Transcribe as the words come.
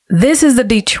This is the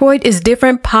Detroit is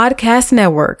Different podcast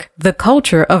network, the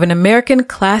culture of an American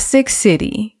classic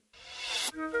city.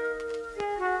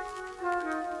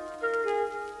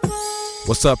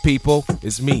 What's up, people?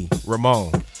 It's me,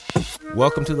 Ramon.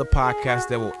 Welcome to the podcast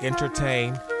that will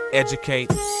entertain, educate,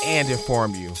 and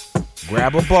inform you.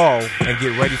 Grab a bowl and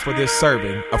get ready for this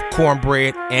serving of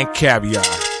cornbread and caviar.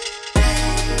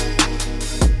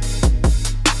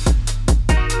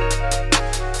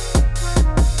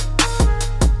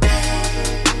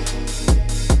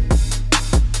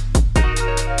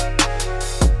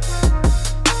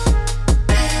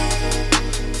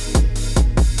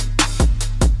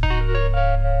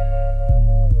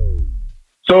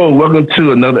 So, welcome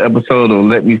to another episode of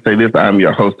Let Me Say This. I'm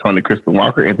your host, Tony Kristen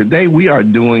Walker, and today we are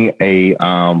doing a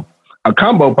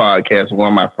combo podcast with one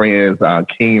of my friends,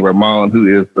 King Ramon,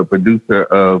 who is the producer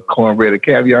of Cornbread and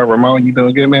Caviar. Ramon, you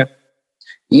doing good, man?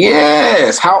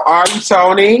 Yes. How are you,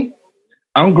 Tony?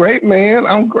 I'm great, man.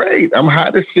 I'm great. I'm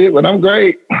hot as shit, but I'm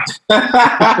great.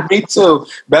 Me too.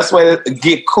 Best way to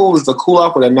get cool is to cool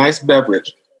off with a nice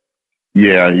beverage.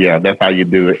 Yeah, that's how you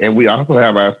do it. And we also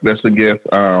have our special guest.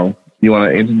 You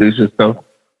want to introduce yourself?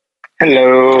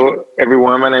 Hello,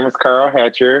 everyone. My name is Carl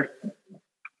Hatcher.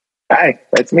 Hi,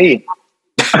 that's me.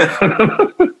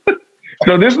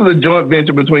 So this is a joint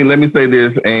venture between Let Me Say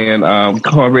This and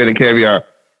Cornbread and Caviar.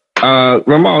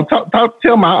 Ramon,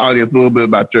 tell my audience a little bit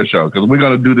about your show, because we're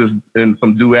going to do this in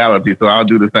some duality, so I'll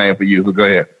do the same for you. So go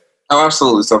ahead. Oh,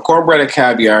 absolutely. So Cornbread and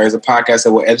Caviar is a podcast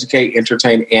that will educate,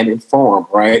 entertain, and inform,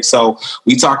 right? So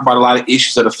we talk about a lot of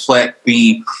issues that affect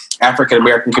the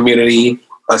African-American community,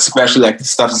 especially like the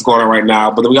stuff that's going on right now.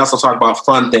 But then we also talk about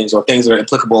fun things or things that are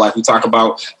applicable, like we talk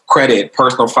about credit,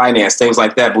 personal finance, things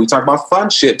like that. But we talk about fun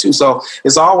shit too. So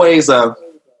it's always a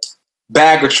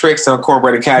bag of tricks on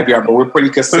Cornbread and Caviar, but we're pretty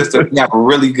consistent. We have a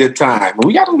really good time.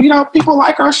 We got, people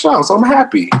like our show, so I'm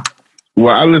happy.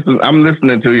 Well, I'm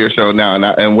listening to your show now,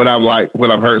 and what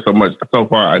I've heard so much so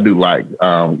far, I do like.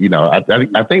 I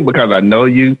think because I know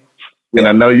you, and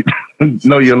I know you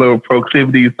know your little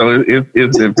proclivities, so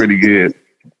it's been pretty good.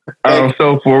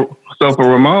 So for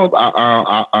Ramon's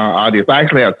audience, I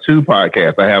actually have two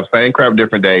podcasts. I have Same Crap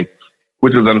Different Day,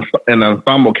 which is an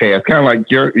ensemble cast, kind of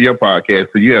like your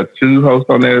podcast. So you have two hosts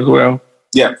on there as well.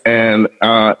 Yeah, and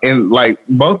like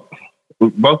both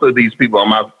of these people on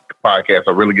my podcast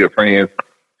are really good friends,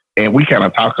 and we kind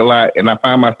of talk a lot, and I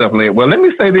find myself like, well, let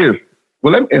me say this.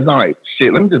 Well, it's all right.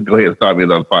 Shit, let me just go ahead and start me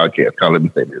another podcast called Let Me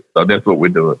Say This. So that's what we're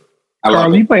doing.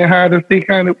 Carl, you playing hide and seek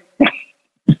kind of?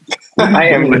 I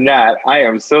am not. I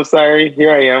am so sorry.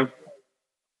 Here I am.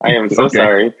 I am so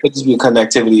sorry. It could just be a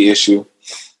connectivity issue.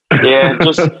 Yeah,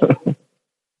 just...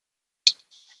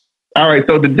 All right,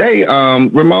 so today,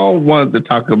 Ramon wanted to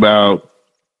talk about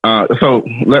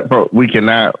we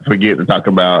cannot forget to talk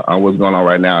about what's going on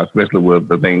right now, especially with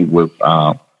the thing with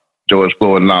George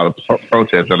Floyd and all the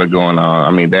protests that are going on.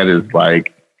 I mean, that is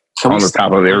like on the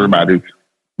top of everybody's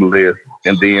list.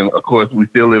 And then, of course, we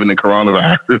still living in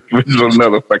coronavirus, which is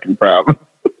another fucking problem.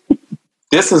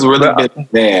 This has really been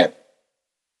bad.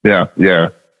 Yeah.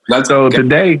 So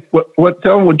today,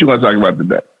 tell them what you're going to talk about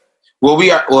today. Well, we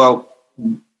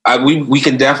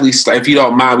can definitely start, if you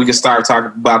don't mind, we can start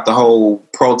talking about the whole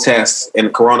protests and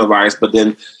coronavirus, but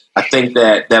then I think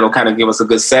that'll kind of give us a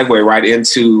good segue right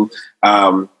into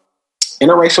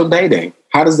interracial dating.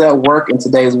 How does that work in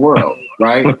today's world,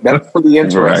 right? That's pretty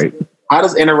interesting. Right. How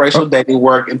does interracial dating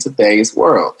work in today's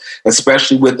world,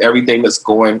 especially with everything that's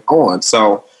going on?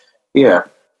 So, yeah.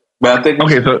 But I think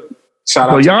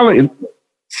so y'all are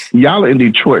in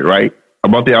Detroit, right?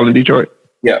 About y'all in Detroit?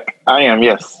 Yeah, I am.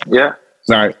 Yes. Yeah.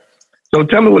 All right. So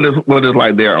tell me what it's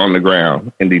like there on the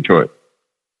ground in Detroit.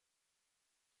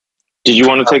 Did you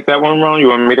want to take that one, Ron? You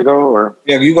want me to go, or?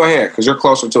 Yeah, you go ahead, because you're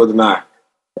closer to it than I.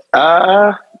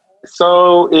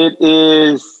 So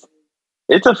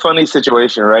it's a funny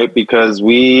situation, right? Because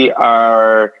we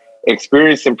are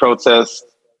experiencing protests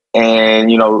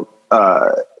and,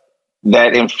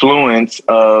 that influence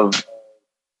of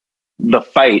the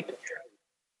fight.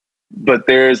 But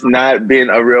there's not been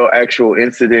a real actual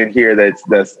incident here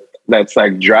that's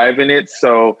like driving it.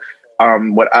 So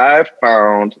what I've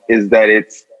found is that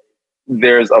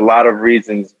there's a lot of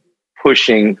reasons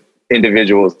pushing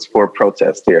individuals for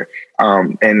protest here.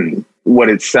 And what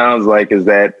it sounds like is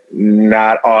that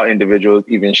not all individuals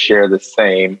even share the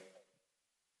same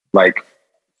like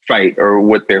fight or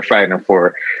what they're fighting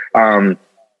for.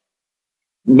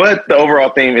 But the overall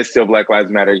theme is still Black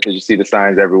Lives Matter, because you see the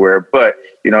signs everywhere. But,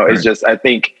 it's just, I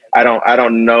think, I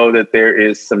don't know that there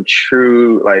is some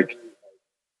true like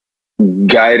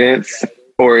guidance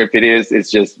or if it is, it's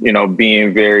just, you know,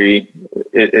 being very,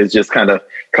 it's just kind of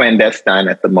clandestine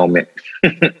at the moment.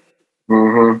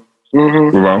 Wrong.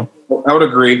 I would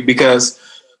agree, because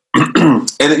and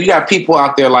you got people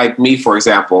out there like me, for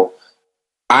example.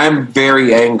 I'm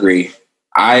very angry.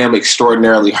 I am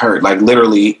extraordinarily hurt. Like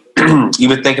literally,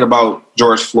 even thinking about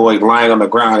George Floyd lying on the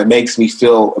ground, it makes me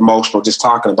feel emotional just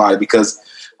talking about it, because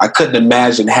I couldn't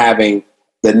imagine having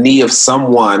the knee of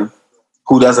someone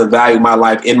who doesn't value my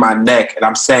life in my neck, and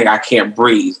I'm saying I can't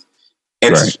breathe,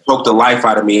 and choke the life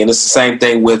out of me. And it's the same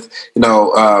thing with, you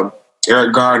know,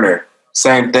 Eric Garner.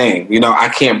 Same thing. You know, I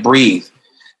can't breathe.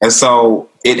 And so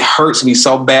it hurts me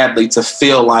so badly to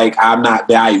feel like I'm not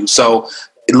valued. So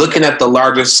looking at the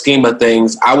larger scheme of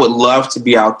things, I would love to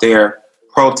be out there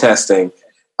protesting.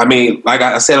 I mean, like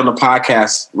I said on the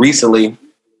podcast recently,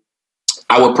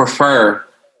 I would prefer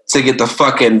to get the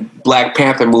fucking Black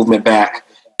Panther movement back,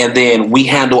 and then we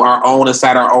handle our own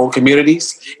inside our own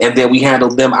communities, and then we handle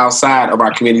them outside of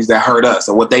our communities that hurt us.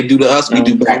 And what they do to us, we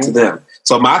do back to them.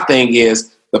 So my thing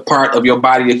is, the part of your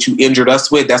body that you injured us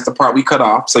with, that's the part we cut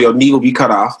off. So your knee will be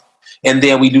cut off. And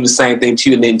then we do the same thing to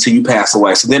you, and then until you pass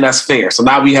away. So then that's fair. So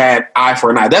now we had eye for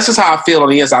an eye. That's just how I feel on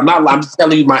the inside. I'm just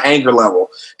telling you my anger level.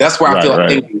 That's where I feel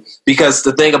angry. Because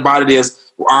the thing about it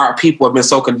is, our people have been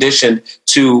so conditioned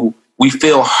to, we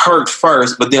feel hurt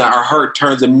first, but then our hurt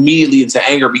turns immediately into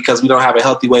anger because we don't have a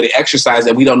healthy way to exercise,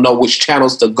 and we don't know which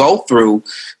channels to go through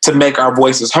to make our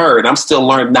voices heard. I'm still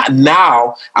learning.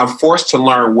 Now I'm forced to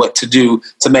learn what to do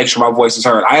to make sure my voice is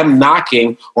heard. I am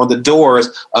knocking on the doors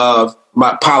of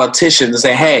my politicians and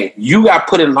say, hey, you got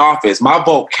put in office. My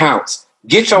vote counts.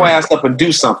 Get your ass up and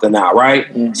do something now, right?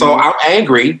 Mm-hmm. So I'm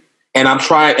angry. And I'm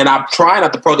trying not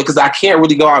to protest, because I can't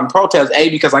really go out and protest,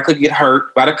 because I could get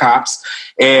hurt by the cops.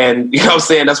 And, you know what I'm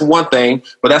saying, that's one thing,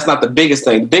 but that's not the biggest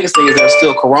thing. The biggest thing is there's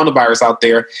still coronavirus out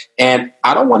there, and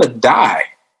I don't want to die.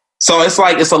 So it's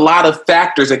like, it's a lot of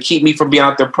factors that keep me from being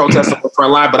out there protesting on the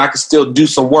front line, but I can still do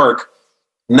some work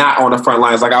not on the front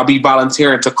lines. Like, I'll be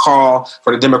volunteering to call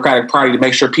for the Democratic Party to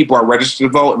make sure people are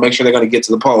registered to vote and make sure they're going to get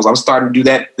to the polls. I'm starting to do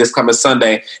that this coming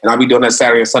Sunday, and I'll be doing that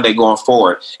Saturday and Sunday going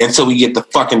forward until we get the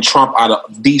fucking Trump out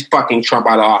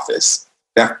of office.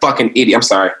 That fucking idiot. I'm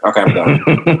sorry. Okay, I'm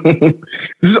done.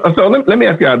 So let me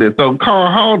ask you all this. So,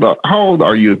 Carl, how old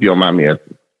are you, if you don't mind me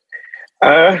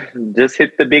asking? Just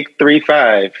hit the big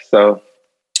 35. So,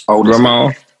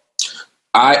 Ramon?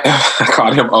 I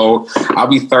called him old. I'll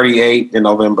be 38 in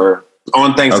November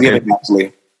on Thanksgiving,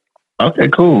 actually. Okay,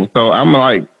 cool. So I'm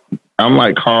like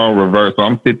Carl reverse. So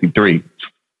I'm 53,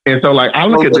 and so like I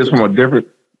look at this from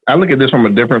a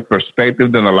different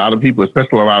perspective than a lot of people,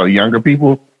 especially a lot of younger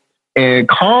people. And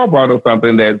Carl brought up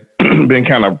something that's been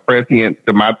kind of prescient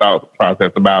to my thought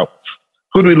process about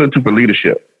who do we look to for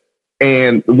leadership.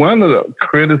 And one of the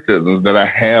criticisms that I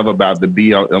have about the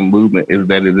BLM movement is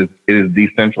that it is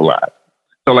decentralized.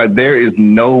 So, like, there is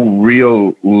no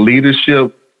real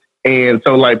leadership. And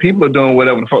so, like, people are doing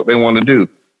whatever the fuck they want to do.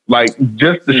 Like,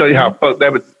 just to show you how fucked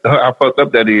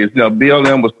up that is, you know,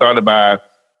 BLM was started by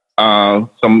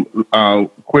some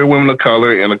queer women of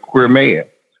color and a queer man.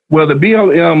 Well, the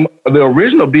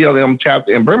original BLM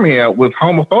chapter in Birmingham was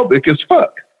homophobic as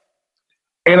fuck.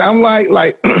 And I'm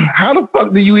like, how the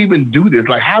fuck do you even do this?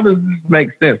 Like, how does this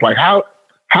make sense? Like, how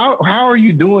are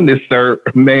you doing this, sir,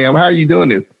 ma'am? How are you doing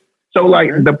this? So,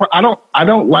 like, I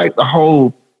don't like the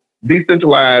whole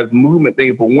decentralized movement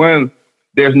thing. For one,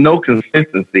 there's no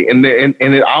consistency, and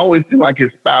it always seems like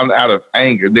it's spouting out of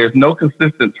anger. There's no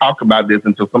consistent talk about this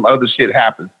until some other shit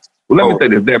happens. Well, let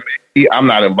me say this: I'm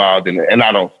not involved in it, and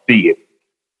I don't see it.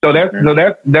 So that's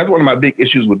one of my big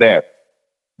issues with that.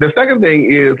 The second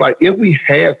thing is, like, if we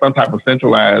had some type of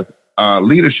centralized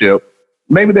leadership,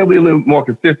 maybe there'll be a little more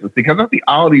consistency. Because I see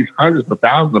all these hundreds of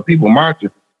thousands of people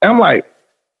marching, and I'm like,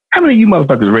 how many of you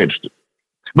motherfuckers registered?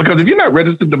 Because if you're not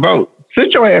registered to vote,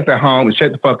 sit your ass at home and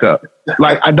shut the fuck up.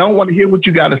 Like, I don't want to hear what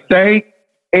you got to say.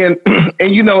 And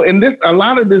you know, a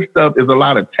lot of this stuff is a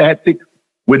lot of tactics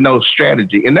with no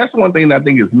strategy. And that's one thing that I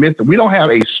think is missing. We don't have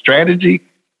a strategy,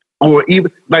 or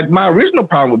even, like, my original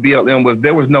problem with BLM was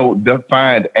there was no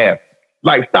defined F.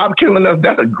 Like, stop killing us,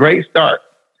 that's a great start.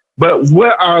 But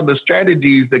what are the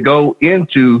strategies that go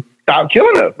into stop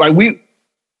killing us? Like,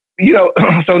 you know,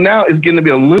 so now it's getting to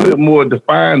be a little bit more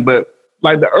defined, but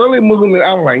like the early movement,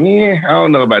 I was like, I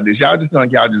don't know about this. Y'all just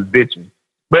like y'all just bitching.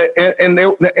 But and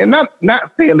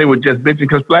not saying they were just bitching,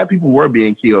 because Black people were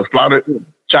being killed, slaughtered,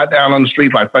 shot down on the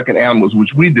streets like fucking animals,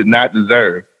 which we did not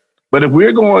deserve. But if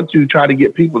we're going to try to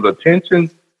get people's attention,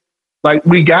 like,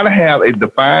 we got to have a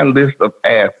defined list of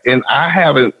asks, and I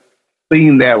haven't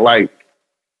seen that, like,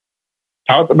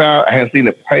 talked about. I hadn't seen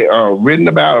it written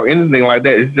about or anything like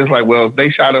that. It's just like, well, if they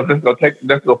shot us,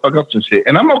 let's go fuck up some shit.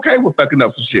 And I'm okay with fucking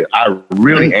up some shit. I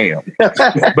really am.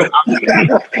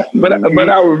 but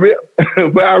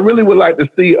I really would like to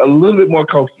see a little bit more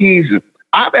cohesion.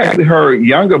 I've actually heard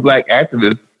younger Black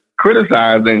activists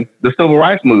criticizing the civil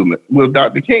rights movement with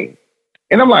Dr. King.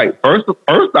 And I'm like, first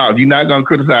off, you're not going to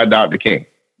criticize Dr. King.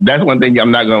 That's one thing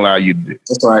I'm not going to allow you to do.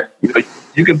 That's right.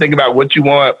 You can think about what you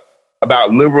want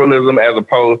about liberalism as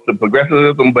opposed to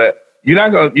progressivism, but you're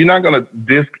not going to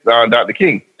diss Dr.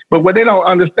 King. But what they don't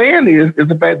understand is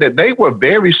the fact that they were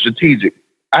very strategic.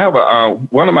 I have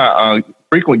one of my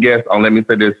frequent guests on Let Me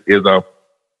Say This is a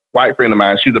white friend of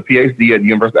mine. She's a PhD at the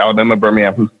University of Alabama,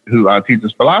 Birmingham, who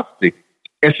teaches philosophy.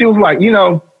 And she was like,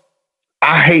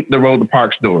 I hate the Rosa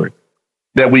Parks story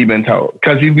that we've been told.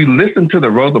 Because if you listen to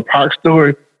the Rosa Parks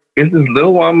story, it's this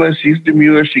little woman, she's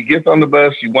demure, she gets on the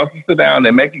bus, she wants to sit down,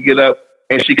 they make her get up,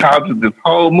 and she causes this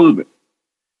whole movement.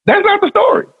 That's not the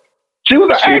story. She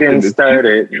was an activist. She didn't start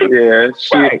it. Yeah.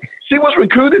 She was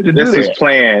recruited to do this. This was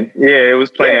planned. Yeah, it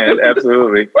was planned.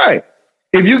 Absolutely. Right.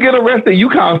 If you get arrested, you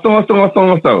call so-and-so and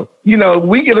so-and-so.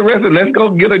 We get arrested, let's go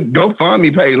get a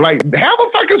GoFundMe page. Like, have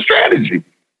a fucking strategy.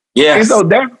 Yes. And so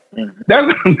that's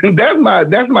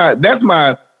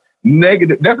my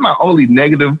negative. That's my only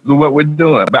negative to what we're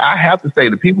doing. But I have to say,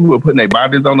 the people who are putting their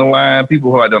bodies on the line,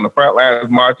 people who are on the front lines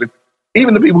marching,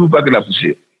 even the people who fucking up the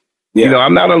shit. Yeah.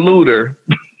 I'm not a looter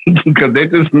because they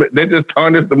just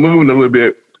tarnished the moon a little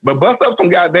bit. But bust up some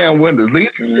goddamn windows.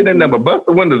 Leave shit in there, but bust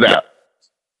the windows out.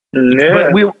 Yeah.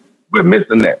 But we're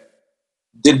missing that.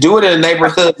 To do it in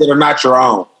neighborhoods that are not your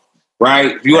own,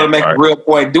 right? If you want to make a real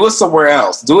point, do it somewhere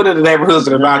else. Do it in the neighborhoods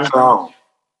that are not your own.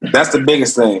 That's the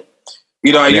biggest thing.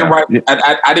 And you're right.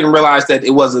 I didn't realize that it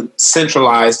wasn't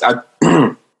centralized.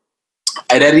 That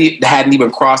hadn't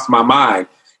even crossed my mind.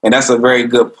 And that's a very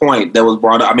good point that was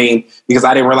brought up. I mean, because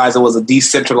I didn't realize it was a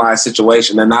decentralized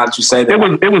situation. And now that you say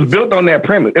that, it was built on that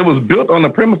premise. It was built on the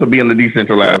premise of being a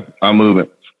decentralized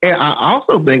movement. And I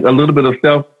also think a little bit of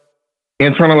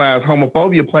self-internalized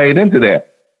homophobia played into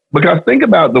that. Because think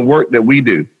about the work that we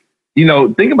do.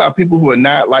 Think about people who are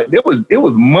not like, it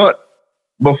was months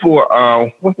before,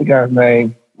 what's the guy's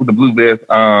name with the blue vest?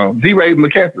 Z. Ray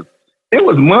McKesson. It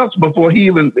was months before he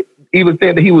even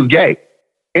said that he was gay.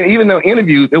 And even though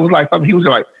interviews, it was like something he was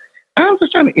like, I'm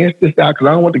just trying to inch this out because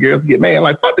I don't want the girls to get mad.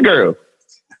 Like, fuck the girls.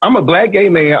 I'm a Black gay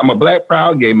man. I'm a Black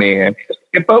proud gay man.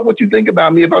 And fuck what you think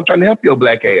about me if I'm trying to help your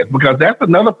Black ass, because that's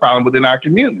another problem within our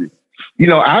community.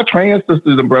 Our trans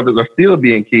sisters and brothers are still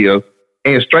being killed,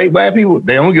 and straight Black people,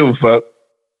 they don't give a fuck.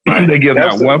 They give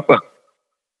not one fuck.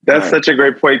 That's such a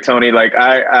great point, Tony. Like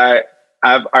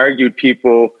I've argued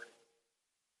people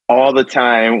all the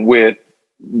time with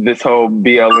this whole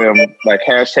BLM, like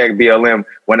hashtag BLM,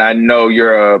 when I know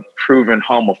you're a proven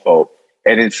homophobe.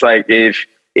 And it's like, if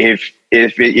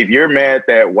you're mad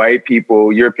that white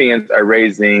people, Europeans are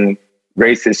raising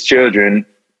racist children,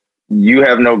 you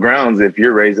have no grounds if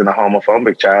you're raising a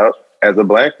homophobic child as a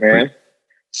Black man.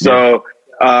 So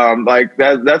like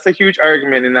that's a huge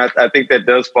argument. And I think that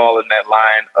does fall in that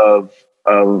line of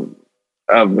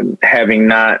having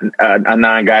not a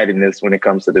non-guidedness when it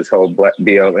comes to this whole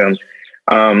BLM.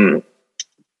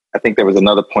 I think there was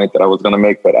another point that I was going to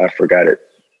make, but I forgot it.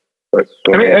 But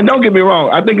and don't get me wrong.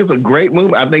 I think it's a great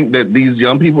move. I think that these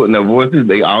young people and their voices,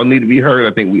 they all need to be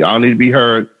heard. I think we all need to be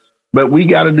heard, but we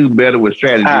got to do better with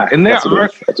strategies. And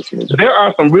there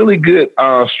are some really good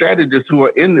strategists who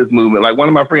are in this movement. Like one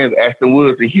of my friends, Ashton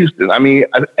Woods in Houston. I mean,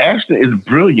 Ashton is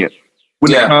brilliant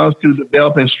when it comes to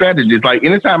developing strategies. Like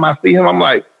anytime I see him, I'm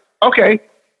like, okay,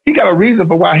 he got a reason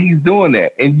for why he's doing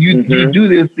that. And you do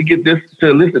this to get this,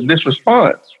 to elicit this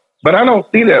response. But I don't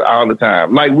see that all the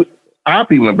time. Like our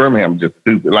people in Birmingham are just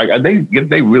stupid. Like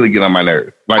they really get on my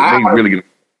nerves. Like they really get.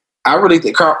 I really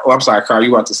think, Carl. Oh, I'm sorry, Carl.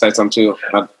 You want to say something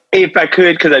too? If I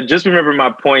could, because I just remember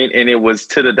my point, and it was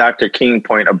to the Dr. King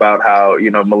point about how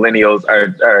millennials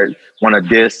are want to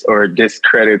diss or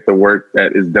discredit the work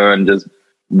that is done just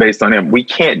based on him. We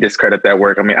can't discredit that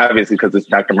work. I mean, obviously because it's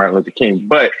Dr. Martin Luther King,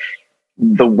 but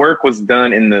the work was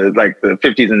done in the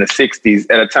 50s and the 60s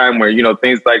at a time where,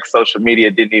 things like social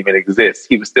media didn't even exist.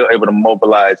 He was still able to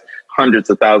mobilize hundreds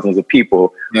of thousands of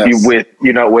people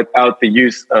without the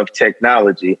use of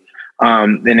technology.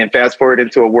 And then fast forward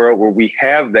into a world where we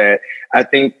have that. I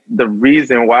think the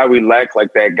reason why we lack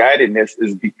like that guidedness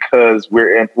is because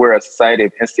we're a society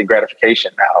of instant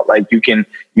gratification now. Like you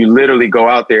literally go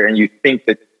out there and you think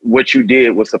that what you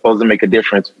did was supposed to make a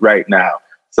difference right now.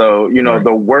 So,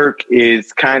 the work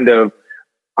is kind of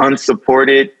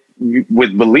unsupported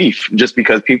with belief, just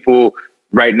because people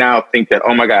right now think that,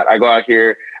 oh my God, I go out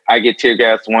here, I get tear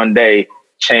gassed one day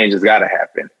change has got to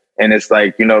happen. And it's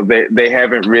like, you know, they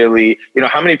haven't really, you know,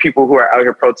 how many people who are out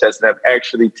here protesting have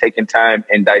actually taken time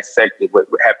and dissected what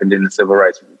happened in the civil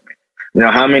rights movement? You know,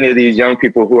 how many of these young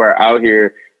people who are out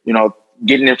here, you know,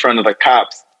 getting in front of the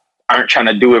cops aren't trying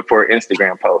to do it for an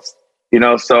Instagram post? You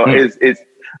know, so it's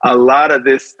a lot of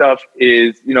this stuff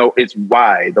is, you know, it's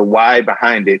the why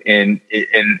behind it. And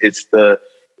it's the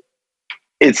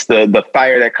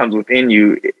fire that comes within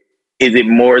you. Is it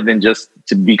more than just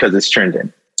because it's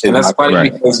trending? And that's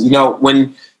funny because, you know,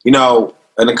 when, you know,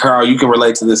 and Carl, you can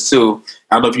relate to this too.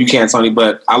 I don't know if you can, Tony,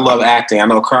 but I love acting. I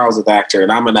know Carl's an actor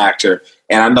and I'm an actor.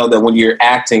 And I know that when you're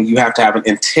acting, you have to have an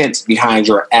intent behind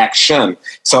your action.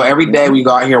 So every day we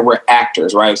go out here, we're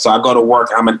actors, right? So I go to work,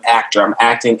 I'm an actor. I'm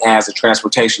acting as a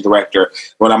transportation director.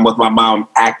 When I'm with my mom, I'm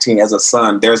acting as a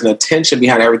son. There's an intention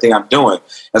behind everything I'm doing.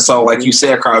 And so, like you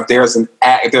said, Carl, if there's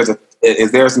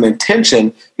an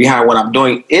intention behind what I'm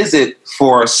doing, is it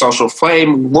for social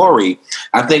fame, glory?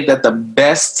 I think that the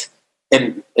best,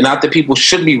 and not that people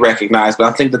should be recognized,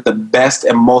 but I think that the best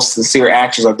and most sincere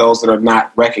actions are those that are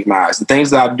not recognized. The things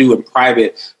that I do in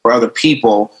private for other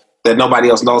people that nobody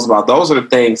else knows about, those are the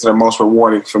things that are most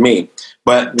rewarding for me.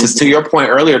 But to your point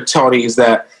earlier, Tony, is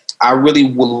that I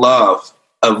really would love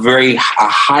a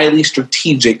highly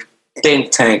strategic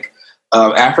think tank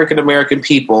of African-American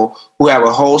people who have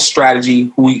a whole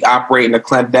strategy, who we operate in a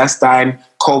clandestine,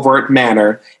 covert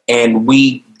manner, and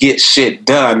we get shit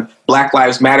done. Black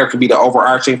Lives Matter could be the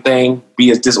overarching thing,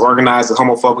 be as disorganized, as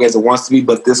homophobic as it wants to be,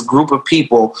 but this group of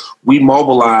people, we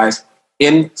mobilize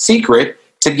in secret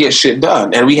to get shit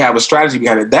done. And we have a strategy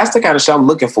behind it. That's the kind of shit I'm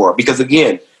looking for. Because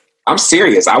again, I'm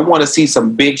serious. I want to see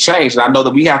some big change. And I know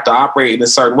that we have to operate in a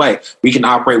certain way. We can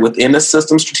operate within the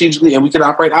system strategically, and we can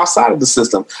operate outside of the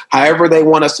system, however they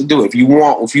want us to do it. If you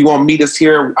want to meet us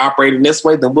here operating this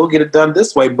way, then we'll get it done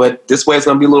this way. But this way is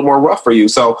going to be a little more rough for you.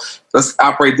 So let's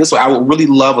operate this way. I would really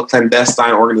love a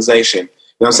clandestine organization. You know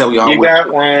what I'm saying?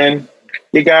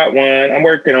 You got one. I'm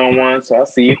working on one. So I'll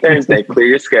see you Thursday. Clear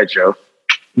your schedule.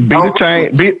 Be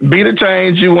the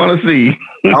change you want to see.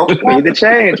 Be the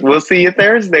change. We'll see you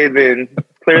Thursday then.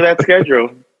 Clear that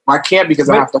schedule. I can't because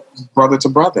I have to host Brother to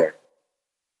Brother.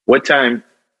 What time?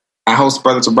 I host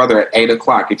Brother to Brother at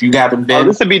 8:00. If you haven't been,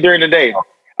 this will be during the day.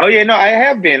 Oh yeah, no, I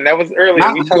have been. That was early.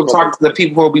 We talk to the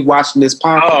people who will be watching this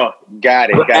podcast. Oh, got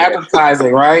it. We're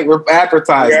advertising, right? We're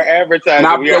advertising. We're advertising. And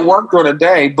I'll be at work during the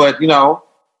day, but you know,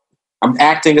 I'm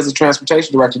acting as a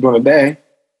transportation director during the day.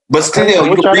 But still,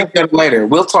 you can bring it later.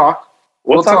 We'll talk.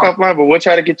 We'll talk offline, but we'll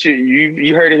try to get you.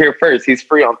 You heard it here first. He's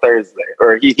free on Thursday,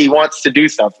 or he wants to do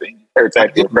something. I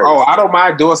don't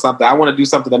mind doing something. I want to do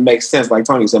something that makes sense, like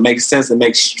Tony said, makes sense and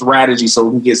makes strategy so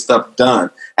we can get stuff done.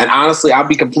 And honestly, I'll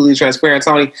be completely transparent,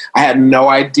 Tony. I had no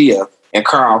idea, and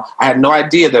Carl, I had no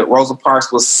idea that Rosa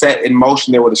Parks was set in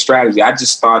motion there with a strategy. I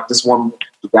just thought this one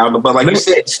down the butt, like you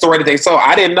said, story that they saw.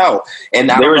 I didn't know, and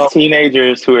there were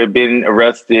teenagers who had been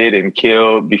arrested and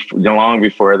killed long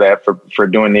before that for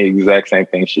doing the exact same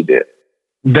thing she did.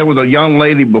 There was a young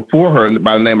lady before her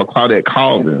by the name of Claudette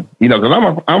Colvin. You know,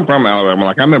 because I'm from Alabama,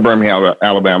 like I'm in Birmingham,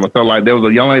 Alabama. So like there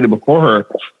was a young lady before her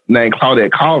named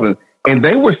Claudette Colvin, and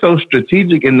they were so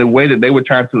strategic in the way that they were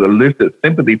trying to elicit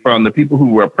sympathy from the people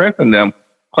who were oppressing them.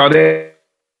 Claudette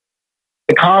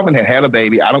Colvin had a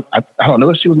baby. I don't know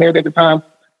if she was married at the time,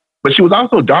 but she was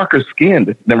also darker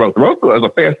skinned than Rosa. Rosa was a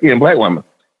fair skinned black woman.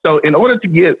 So in order to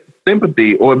get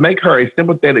sympathy or make her a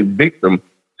sympathetic victim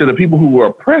to the people who were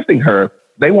oppressing her,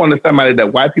 they wanted somebody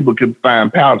that white people could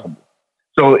find palatable.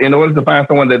 So in order to find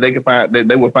someone that they could find, that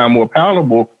they would find more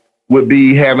palatable, would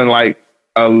be having like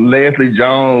Leslie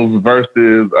Jones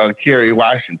versus Kerry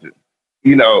Washington.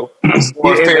 You know,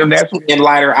 and that's in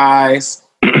lighter eyes.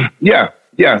 Yeah.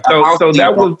 So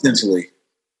that was essentially.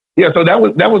 Yeah, so that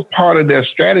was part of their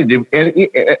strategy.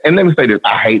 And let me say this: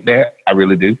 I hate that. I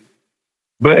really do.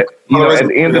 But you know, at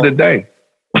the end of the day,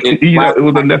 it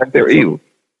was a necessary evil.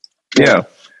 Yeah.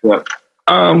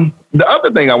 The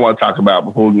other thing I want to talk about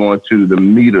before we go into the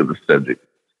meat of the subject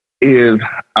is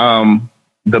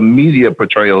the media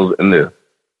portrayals in this.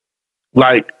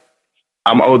 Like,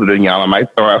 I'm older than y'all. I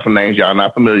might throw out some names y'all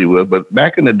not familiar with, but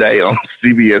back in the day on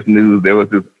CBS News, there was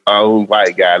this old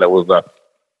white guy that was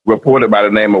reported by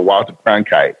the name of Walter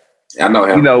Cronkite. I know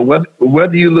him. You know,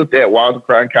 whether you looked at Walter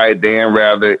Cronkite, Dan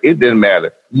Rather, it didn't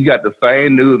matter. You got the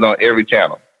same news on every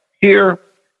channel. Here,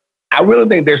 I really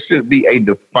think there should be a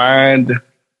defined,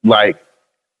 like,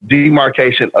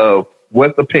 demarcation of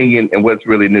what's opinion and what's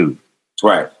really news.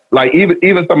 Right. Like,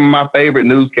 even some of my favorite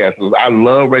newscasters, I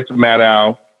love Rachel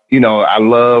Maddow. You know, I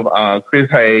love Chris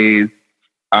Hayes,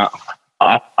 what's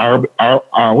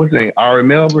his name, Ari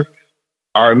Melber.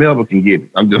 Ari Melvin can get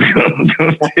it. I'm just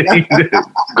gonna tell you this.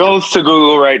 Goes to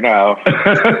Google right now.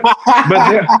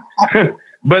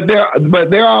 but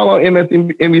they're all on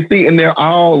MSNBC, and they're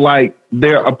all like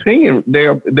their opinion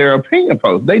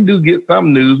posts. They do get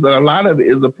some news, but a lot of it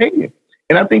is opinion.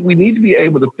 And I think we need to be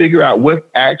able to figure out what's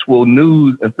actual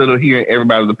news instead of hearing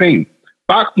everybody's opinion.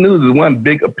 Fox News is one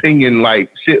big opinion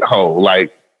like shithole.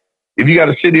 Like, if you got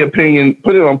a shitty opinion,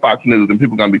 put it on Fox News, and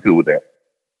people are gonna be cool with that.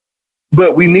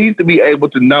 But we need to be able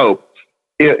to know,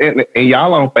 and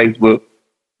y'all on Facebook,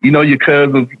 you know your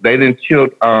cousins, they didn't kill,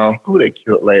 who they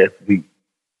killed last week?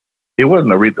 It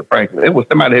wasn't Aretha Franklin. It was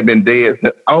somebody that had been dead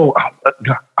since, oh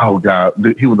God.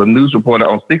 He was a news reporter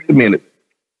on 60 Minutes.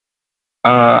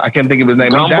 I can't think of his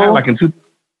name. He died like on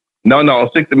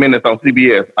 60 Minutes on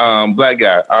CBS. Black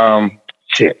guy.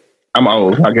 Shit. I'm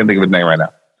old. I can't think of his name right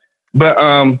now.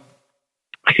 But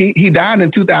he died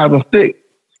in 2006.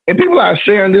 And people are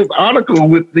sharing this article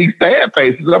with these sad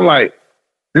faces. I'm like,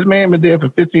 this man been dead for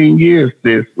 15 years,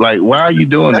 sis. Like, why are you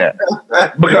doing that?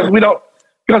 Because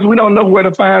we don't know where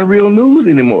to find real news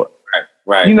anymore.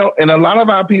 Right. You know, and a lot of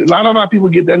our people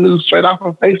get that news straight off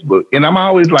on Facebook. And I'm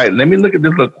always like, let me look at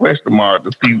this little question mark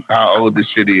to see how old this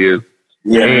shit is.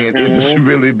 Yeah. And if it's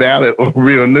really valid or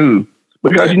real news.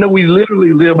 Because, you know, we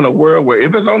literally live in a world where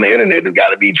if it's on the internet, it's got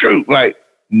to be true. Like,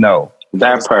 no.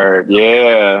 That part,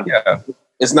 yeah.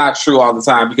 It's not true all the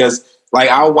time because, like,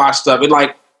 I'll watch stuff and,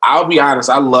 like, I'll be honest,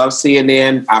 I love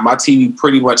CNN. My TV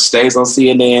pretty much stays on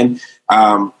CNN.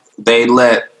 They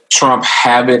let Trump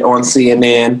have it on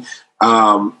CNN,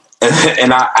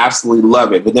 and I absolutely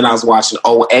love it. But then I was watching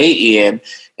OAN,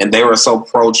 and they were so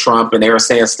pro-Trump, and they were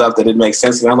saying stuff that didn't make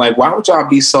sense. And I'm like, why would y'all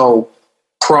be so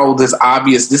pro this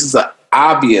obvious? This is an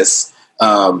obvious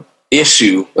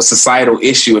issue, a societal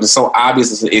issue, and it's so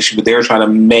obvious it's an issue, but they're trying to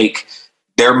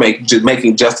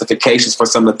making justifications for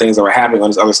some of the things that were happening on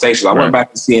these other stations. I went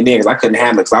back to CNN because I couldn't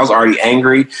handle it because I was already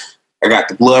angry. I got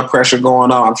the blood pressure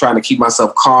going on. I'm trying to keep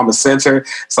myself calm and centered,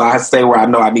 so I stay where I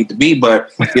know I need to be.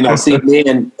 But, you know,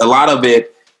 CNN, a lot of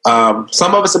it,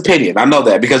 some of it's opinion. I know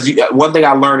that because one thing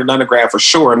I learned in undergrad for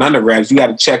sure, in undergrad, is you got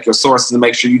to check your sources and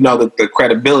make sure you know that the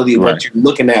credibility of what you're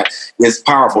looking at is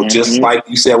powerful, just like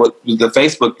you said with the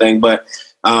Facebook thing. But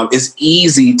it's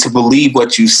easy to believe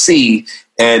what you see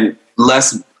and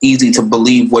less easy to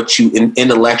believe what you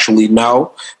intellectually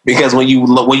know, because when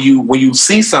you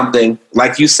see something,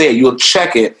 like you said, you'll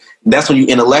check it. That's when you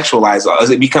intellectualize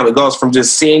it. It goes from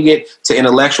just seeing it to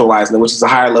intellectualizing it, which is a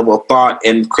higher level of thought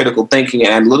and critical thinking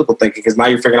and analytical thinking. Because now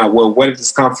you're figuring out, well, where did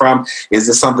this come from? Is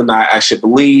this something that I should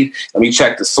believe? Let me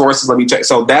check the sources. Let me check.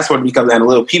 So that's when it becomes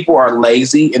analytical. People are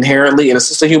lazy inherently, and it's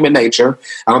just a human nature.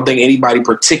 I don't think anybody I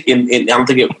don't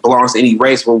think it belongs to any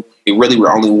race. Well,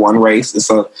 we're only one race.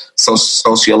 It's a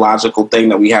sociological thing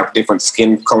that we have different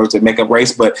skin colors that make up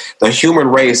race. But the human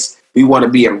race, we want to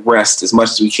be at rest as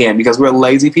much as we can because we're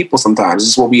lazy people sometimes.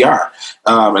 This is what we are.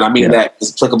 And I mean that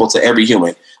is applicable to every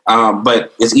human.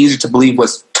 But it's easier to believe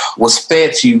what's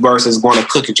fed to you versus going to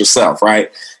cook it yourself, right?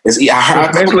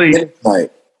 Especially if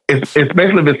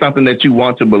it's something that you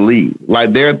want to believe.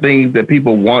 Like, there are things that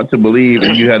people want to believe,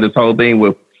 and you have this whole thing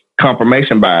with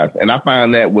confirmation bias. And I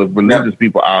find that with religious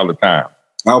people all the time.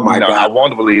 Oh, my God. I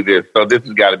want to believe this, so this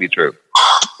has got to be true.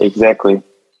 Exactly.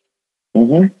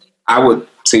 Mm-hmm. I would...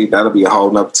 See, that'll be a whole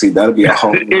nother. It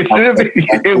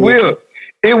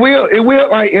will.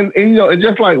 Like, and you know, it's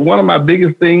just like one of my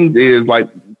biggest things is, like,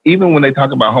 even when they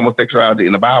talk about homosexuality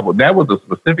in the Bible, that was a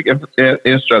specific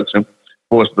instruction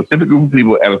for a specific group of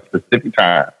people at a specific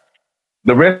time.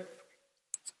 The rest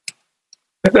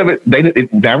of it, they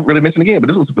haven't really mentioned again, but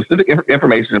this was specific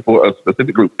information for a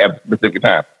specific group at a specific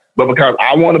time. But because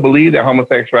I want to believe that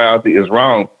homosexuality is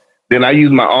wrong, then I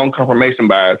use my own confirmation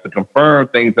bias to confirm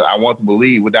things that I want to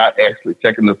believe without actually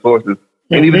checking the sources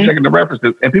and even checking the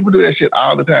references. And people do that shit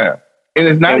all the time. And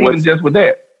it's not even just with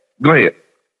that. Go ahead.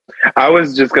 I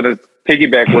was just going to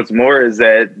piggyback. What's more is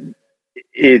that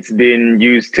it's been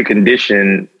used to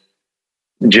condition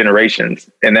generations.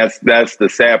 And that's the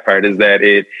sad part, is that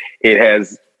it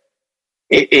has,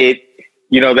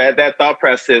 you know, that thought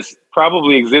process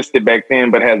probably existed back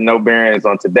then, but has no bearings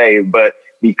on today. But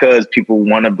because people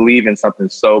want to believe in something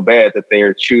so bad that they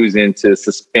are choosing to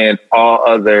suspend all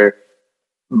other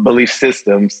belief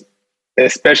systems,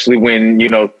 especially when, you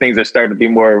know, things are starting to be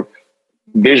more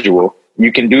visual.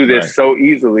 You can do this so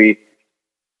easily.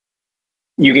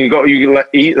 You can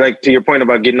like to your point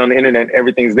about getting on the internet,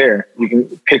 everything's there. You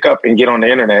can pick up and get on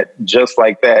the internet just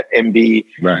like that and be,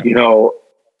 you know,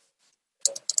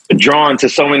 drawn to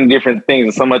so many different things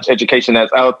and so much education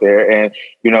that's out there. And,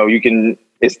 you know,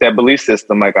 it's that belief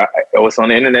system. Like, it's on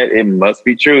the internet, it must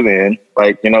be true then.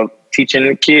 Like, you know, teaching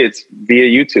the kids via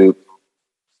YouTube.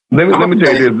 Let me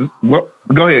tell you this.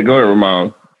 Go ahead,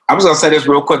 Ramon. I'm just gonna say this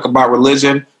real quick about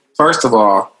religion. First of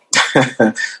all,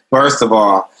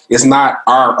 it's not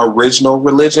our original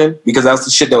religion, because that's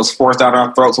the shit that was forced down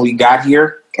our throats when we got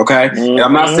here. Okay, and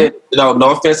I'm not saying,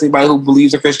 no offense to anybody who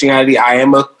believes in Christianity. I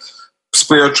am a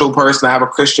spiritual person. I have a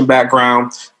Christian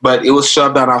background, but it was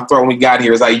shoved down our throat when we got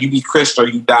here. It's like, you be Christian or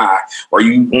you die, or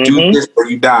you do this or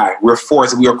you die. We're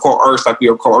forced. We are coerced, like we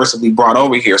are coercively brought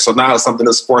over here. So now it's something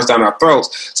that's forced down our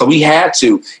throats. So we had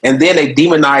to. And then they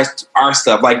demonized our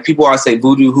stuff. Like people always say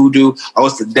voodoo, hoodoo. Oh,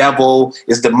 it's the devil.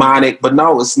 It's demonic. But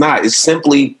no, it's not. It's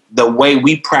simply the way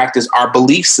we practice our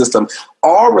belief system.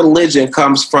 All religion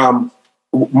comes from,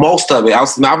 most of it,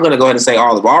 I'm going to go ahead and say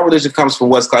all of it. All religion comes from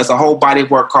what's called, it's a whole body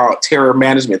of work called terror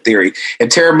management theory.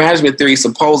 And terror management theory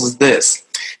supposes this: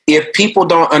 if people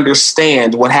don't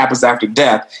understand what happens after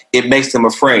death, it makes them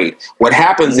afraid. What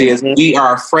happens is we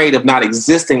are afraid of not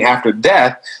existing after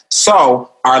death. So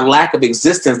our lack of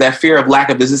existence, that fear of lack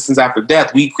of existence after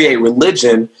death, we create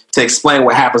religion to explain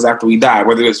what happens after we die.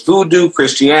 Whether it's voodoo,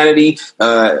 Christianity,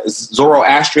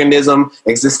 Zoroastrianism,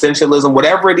 existentialism,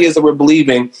 whatever it is that we're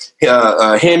believing,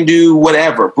 Hindu,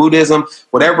 whatever, Buddhism,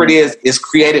 whatever it is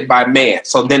created by man.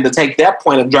 So then to take that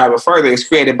point and drive it further, it's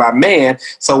created by man.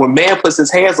 So when man puts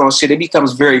his hands on shit, it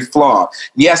becomes very flawed.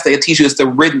 Yes, they teach you it's the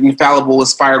written, infallible,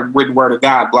 inspired written word of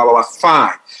God, blah, blah, blah,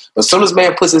 fine. But as soon as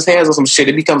man puts his hands on some shit,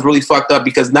 it becomes really fucked up,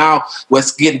 because now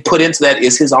what's getting put into that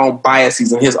is his own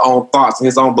biases and his own thoughts and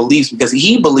his own beliefs, because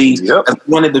he believes as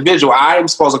one individual, I am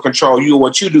supposed to control you or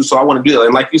what you do, so I want to do that.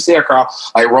 And like you said, Carl,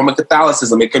 like Roman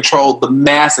Catholicism, it controlled the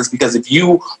masses, because if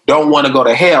you don't want to go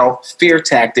to hell, fear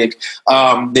tactic,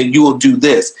 then you will do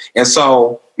this. And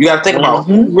so you got to think about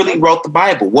who really wrote the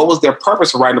Bible. What was their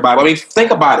purpose for writing the Bible? I mean,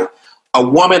 think about it. A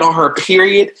woman on her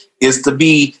period is to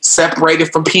be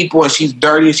separated from people, and she's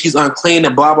dirty and she's unclean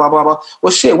and blah, blah, blah, blah.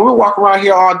 Well, shit, women walk around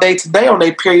here all day today on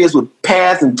their periods with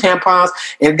pads and tampons,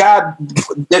 and God,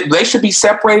 they should be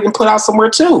separated and put out somewhere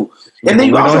too. And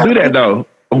then we don't do that, though.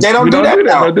 They don't do that. They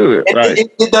don't do it. Right.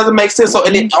 It doesn't make sense. So,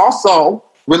 and then also,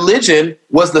 religion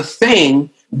was the thing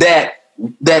that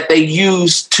they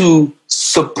used to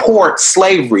support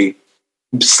slavery.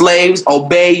 Slaves,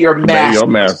 obey your master.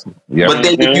 Yep. But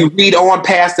then if you read on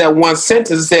past that one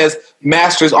sentence, it says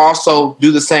masters also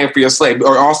do the same for your slave,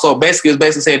 or also it's basically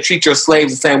saying treat your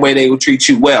slaves the same way they will treat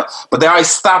you well. But they always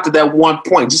stopped at that one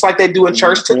point, just like they do in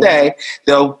church today.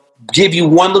 They'll give you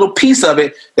one little piece of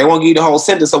it. They won't give you the whole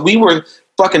sentence. So we were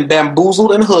fucking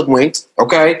bamboozled and hoodwinked,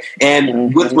 okay?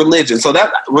 And with religion. So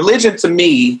that religion, to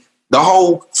me, the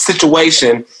whole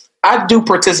situation, I do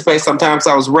participate sometimes.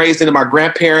 I was raised in, my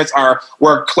grandparents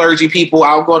were clergy people.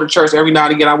 I'll go to church every now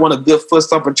and again. I want a good foot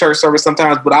stomp in church service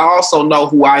sometimes, but I also know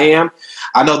who I am.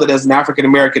 I know that as an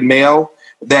African-American male,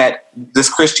 that this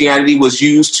Christianity was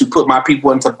used to put my people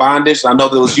into bondage. I know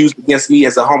that it was used against me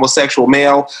as a homosexual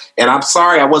male. And I'm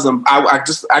sorry,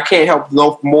 I can't help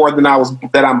no more than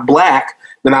that I'm black,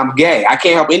 then I'm gay. I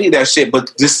can't help any of that shit,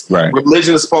 but this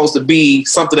religion is supposed to be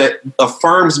something that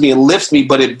affirms me and lifts me,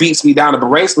 but it beats me down and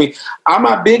berates me. I'm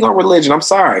not big on religion. I'm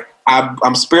sorry.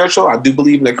 I'm spiritual. I do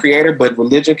believe in the creator, but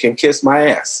religion can kiss my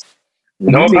ass.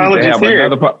 No apologies here.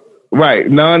 Right.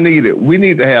 None needed. We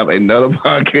need to have another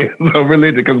podcast on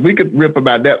religion, because we could rip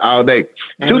about that all day.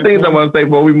 Two things I want to say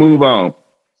before we move on.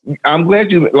 I'm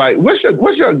glad you, what's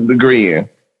your degree in?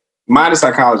 Mine is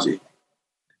psychology.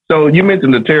 So you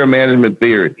mentioned the terror management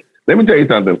theory. Let me tell you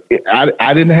something.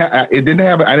 I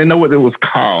didn't know what it was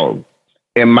called.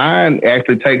 And mine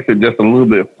actually takes it just a little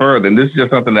bit further. And this is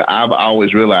just something that I've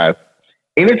always realized.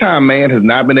 Anytime man has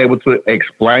not been able to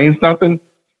explain something,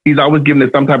 he's always given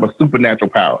it some type of supernatural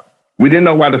power. We didn't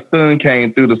know why the sun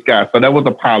came through the sky. So that was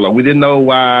Apollo. We didn't know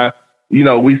why, we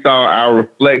saw our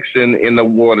reflection in the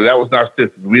water. That was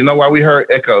Narcissus. We didn't know why we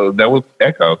heard echoes. That was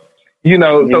Echo.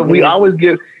 So we always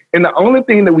get... And the only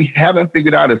thing that we haven't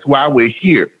figured out is why we're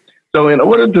here. So in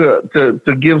order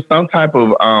to give some type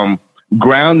of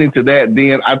grounding to that,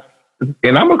 then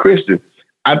I'm a Christian.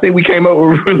 I think we came up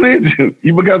with religion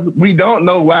because we don't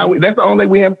know why. That's the only thing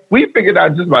we have. We figured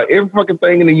out just about every fucking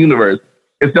thing in the universe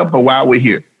except for why we're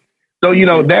here. So,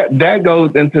 that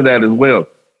goes into that as well.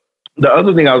 The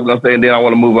other thing I was going to say, and then I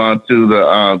want to move on to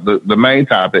the main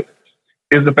topic,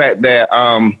 is the fact that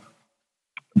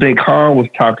I think Carl was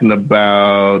talking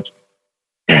about,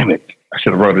 damn it, I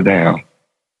should have wrote it down.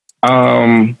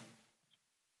 Damn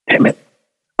it.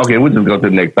 Okay, we'll just go to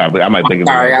the next topic. I might think of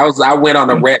it. Sorry, I went on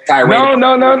a red tirade.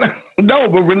 No,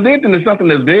 but religion is something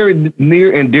that's very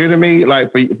near and dear to me.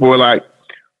 Like for like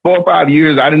 4 or 5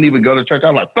 years, I didn't even go to church.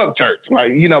 I was like, fuck church.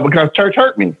 Like, because church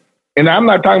hurt me. And I'm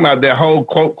not talking about that whole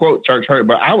quote church hurt,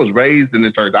 but I was raised in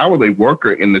the church. I was a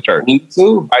worker in the church. Me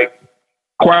too. Like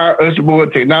choir, usher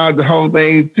board, technology, the whole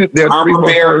thing. Armor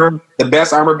bearer, the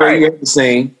best armor bearer you ever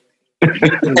seen.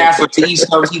 Pastor to each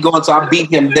service he going to, I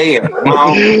beat him there.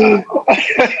 Okay.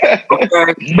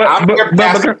 I'm here,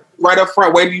 pastor, right up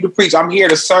front, waiting for you to preach. I'm here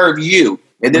to serve you.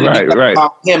 And then it's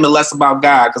about him and less about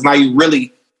God, because now you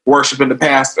really worshiping the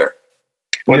pastor.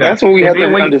 Well, that's what we have to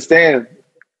understand.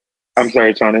 I'm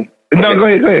sorry, Tony. No, go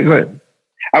ahead.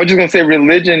 I was just going to say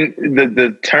religion,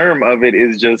 the term of it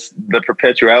is just the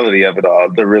perpetuality of it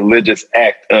all, the religious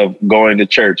act of going to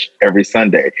church every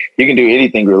Sunday. You can do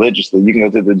anything religiously. You can go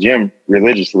to the gym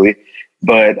religiously.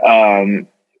 But I've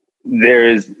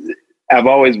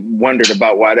always wondered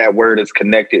about why that word is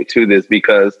connected to this,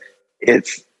 because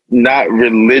it's not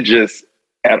religious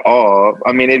at all.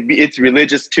 I mean, it's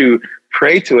religious to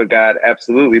pray to a God,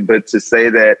 absolutely. But to say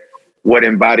that what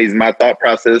embodies my thought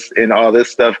process and all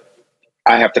this stuff,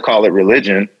 I have to call it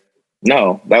religion.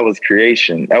 No, that was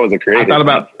creation. That was a creative. I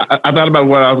thought about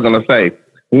what I was going to say.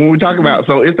 When we talk about,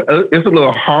 so it's a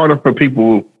little harder for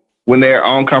people when their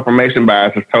own confirmation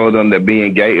bias has told them that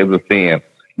being gay is a sin.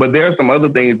 But there are some other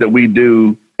things that we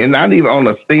do, and not even on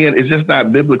a sin, it's just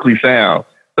not biblically sound.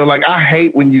 So like, I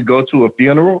hate when you go to a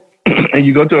funeral and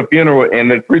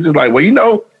the preacher's like, well, you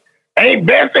know, Aunt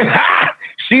Bessie,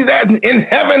 she's in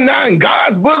heaven now in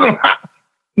God's bosom.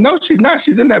 No, she's not.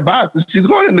 She's in that box. She's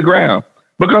going in the ground,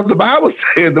 because the Bible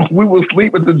says that we will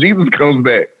sleep until Jesus comes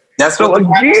back. That's so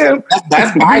again.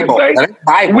 That's Bible.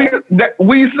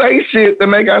 We say shit to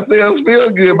make ourselves feel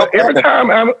good. But every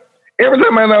time I'm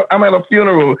at a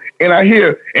funeral and I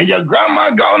hear, and your grandma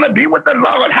gonna be with the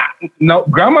Lord. No,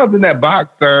 grandma's in that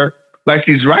box, sir. Like,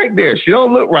 she's right there. She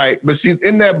don't look right, but she's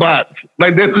in that box.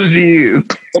 Like, that's what she is.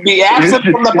 To be absent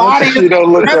from the body, she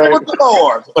don't look right. With the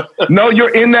Lord. No,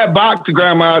 you're in that box,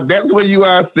 Grandma. That's where you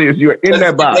are, sis. You're in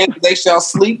that box. They shall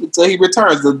sleep until he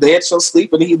returns. The dead shall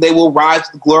sleep, and they will rise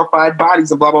to glorified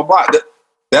bodies, and blah blah blah.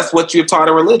 That's what you're taught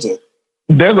in religion.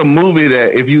 There's a movie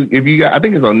that if you got, I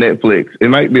think it's on Netflix. It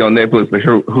might be on Netflix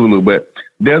or Hulu, but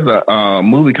there's a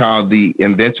movie called The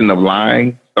Invention of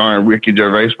Lying, starring Ricky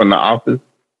Gervais from The Office.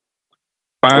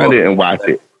 Find it and watch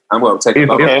it. I'm going to take it.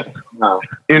 Okay.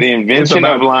 The Invention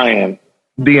of Lying.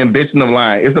 The Invention of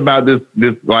Lying. It's about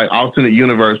this like alternate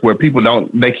universe where people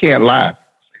they can't lie.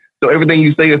 So everything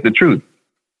you say is the truth.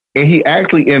 And he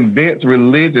actually invents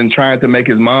religion trying to make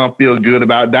his mom feel good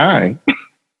about dying.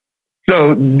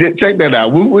 So check that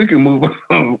out. We can move on.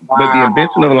 Wow. But The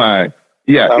Invention of Lying.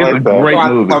 Yeah, it's a great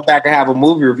movie. Come back and have a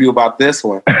movie review about this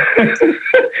one.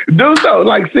 Do so,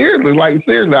 seriously.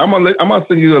 I'm gonna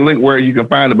send you a link where you can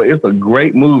find it. But it's a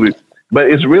great movie. But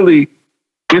it's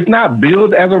not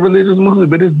billed as a religious movie,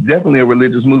 but it's definitely a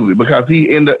religious movie, because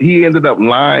he ended up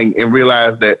lying and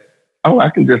realized that, oh, I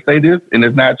can just say this and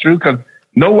it's not true, because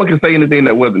no one can say anything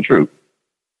that wasn't true.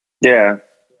 Yeah.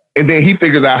 And then he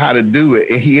figures out how to do it,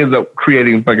 and he ends up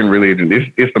creating fucking religion.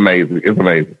 It's amazing. It's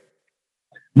amazing.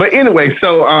 But anyway,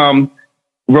 so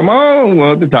Ramon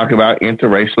wanted to talk about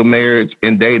interracial marriage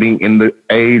and dating in the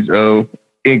age of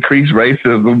increased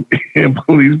racism and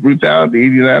police brutality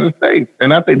in the United States.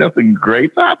 And I think that's a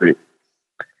great topic.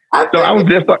 So I was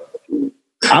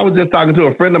just talking to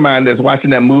a friend of mine that's watching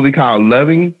that movie called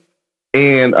Loving.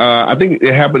 And I think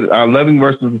it happened, Loving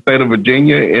versus the state of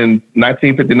Virginia in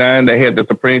 1959. They had the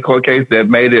Supreme Court case that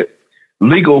made it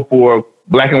legal for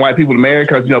Black and white people to marry,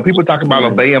 because, people talk about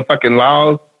obeying fucking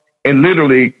laws, and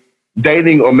literally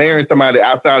dating or marrying somebody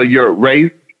outside of your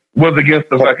race was against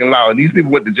the fucking law. And these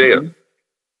people went to jail.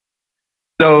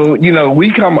 So,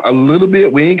 we come a little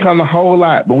bit. We ain't come a whole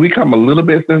lot, but we come a little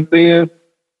bit since then.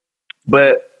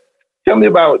 But tell me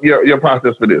about your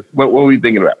process for this. What were you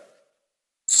thinking about?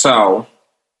 So,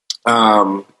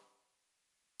 I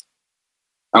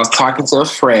was talking to a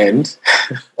friend,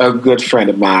 a good friend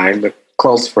of mine, a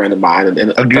close friend of mine,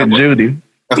 and a good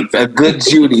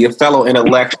Judy, a fellow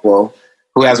intellectual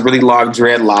who has really long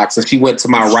dreadlocks, and she went to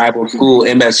my rival school,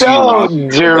 MSU. Go,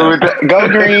 Jude. Go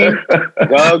green.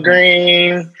 Go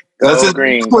green. This is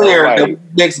clear. You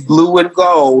mix blue and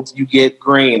gold, you get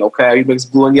green. Okay, you mix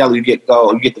blue and yellow, you get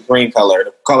gold. You get the green color,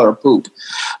 the color of poop.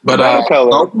 But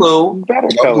go blue,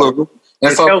 go blue.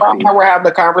 And so we're having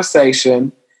a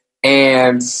conversation,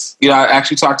 and I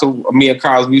actually talked to me and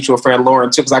Carl's mutual friend Lauren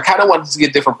too, because I kind of wanted to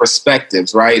get different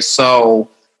perspectives, right? So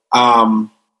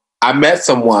I met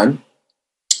someone,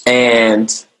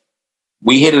 and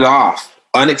we hit it off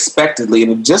unexpectedly,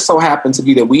 and it just so happened to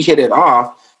be that we hit it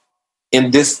off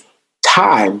in this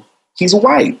time. He's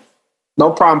white.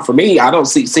 No problem for me. I don't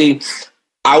see,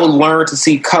 I would learn to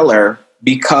see color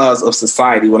because of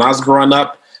society. When I was growing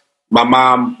up, My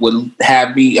mom would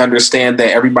have me understand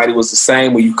that everybody was the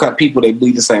same. When you cut people, they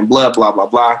bleed the same blood, blah, blah,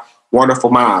 blah. Wonderful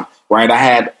mom, right? I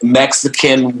had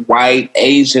Mexican, white,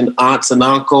 Asian aunts and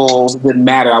uncles. It didn't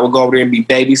matter. I would go over there and be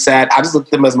babysat. I just looked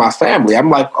at them as my family. I'm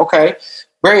like, okay,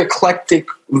 very eclectic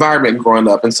environment growing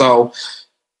up. And so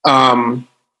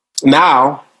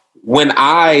now when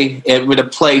I am in a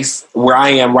place where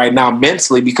I am right now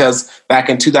mentally, because back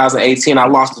in 2018, I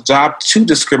lost a job to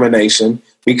discrimination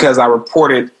because I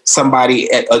reported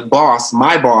somebody at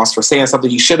my boss, for saying something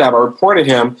he should have. I reported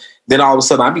him. Then all of a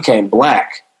sudden I became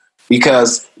black.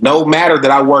 Because no matter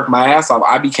that I worked my ass off,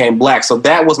 I became black. So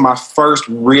that was my first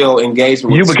real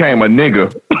engagement. You became a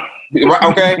nigga.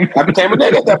 Okay? I became a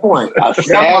nigga at that point. A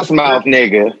sass mouth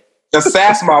nigga. The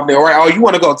sass mouth nigga, right? Oh, you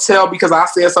want to go tell because I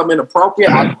said something inappropriate?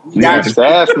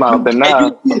 Sass mouth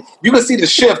enough. You can see the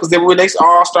shift, because then when they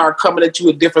all start coming at you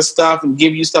with different stuff and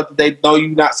give you stuff that they know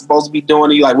you're not supposed to be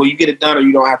doing, you're like, well, you get it done or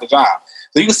you don't have the job.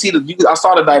 So you can see I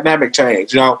saw the dynamic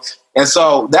change, And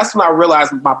so that's when I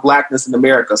realized my blackness in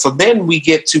America. So then we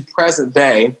get to present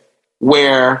day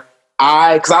where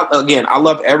I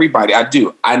love everybody. I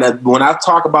do. When I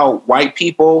talk about white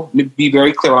people, let me be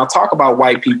very clear. When I talk about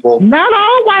white people, not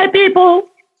all white people.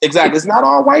 Exactly. It's not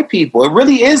all white people. It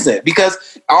really isn't,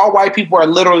 because all white people are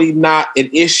literally not an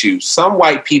issue. Some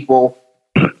white people,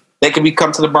 they can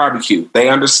come to the barbecue. They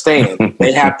understand.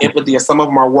 They have empathy, and some of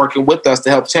them are working with us to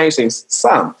help change things.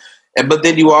 But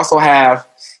then you also have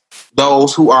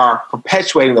those who are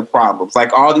perpetuating the problems.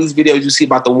 Like all these videos you see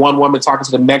about the one woman talking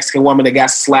to the Mexican woman that got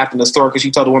slapped in the store because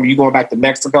she told the woman, you going back to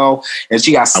Mexico, and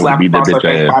she got slapped by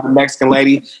the Mexican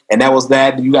lady, and that was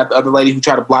that. And you got the other lady who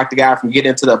tried to block the guy from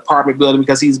getting into the apartment building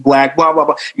because he's black, blah, blah,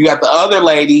 blah. You got the other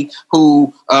lady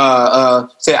who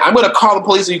said, I'm going to call the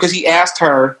police on you because he asked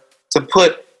her to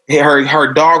put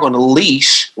her dog on a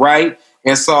leash, right?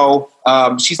 And so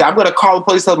she said, I'm going to call the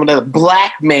police on that a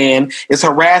black man is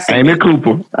harassing Amy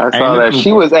Cooper. I saw that.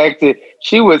 She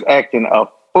was acting a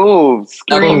fool,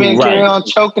 screaming, carrying on,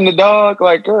 choking the dog.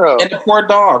 Like, girl. And the poor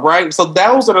dog, right? So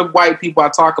those are the white people I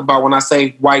talk about when I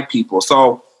say white people.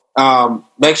 So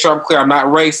make sure I'm clear. I'm not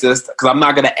racist, because I'm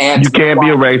not going to add. You can't be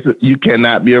a racist. You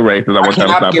cannot be a racist. I want you to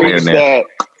stop hearing that.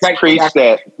 Preach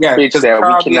that. Yeah, preach that.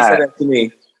 We cannot. Say that to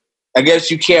me. I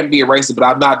guess you can't be a racist, but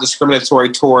I'm not discriminatory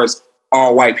towards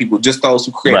all white people, just those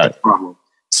who create the problem.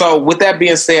 So with that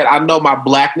being said, I know my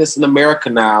blackness in America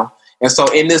now. And so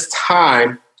in this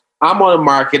time, I'm on the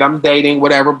market, I'm dating,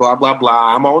 whatever, blah, blah,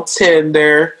 blah. I'm on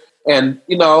Tinder, and,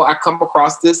 I come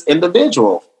across this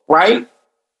individual, right?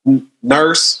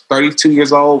 Nurse, 32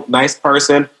 years old, nice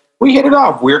person. We hit it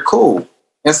off. We're cool.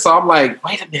 And so I'm like,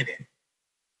 wait a minute.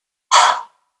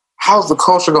 How's the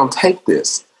culture going to take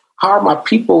this? How are my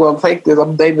people going to take this?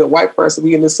 I'm dating a white person,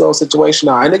 be in this little situation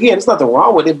now. And again, there's nothing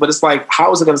wrong with it, but it's like,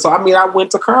 how is it going to? So, I went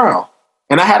to Carl,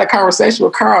 and I had a conversation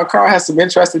with Carl. Carl has some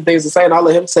interesting things to say, and I'll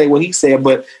let him say what he said.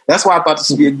 But that's why I thought this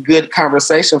would be a good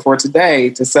conversation for today,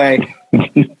 to say,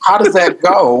 how does that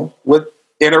go with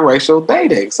interracial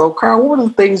dating? So, Carl, what are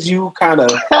the things you kind of...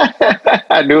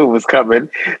 I knew it was coming.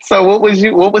 So what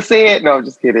was said? No, I'm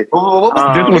just kidding. This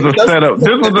was a setup. This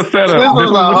was a setup. This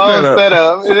was a whole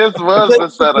setup. This was a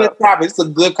setup. It's a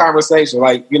good conversation.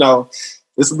 Like,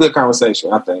 it's a good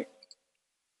conversation, I think.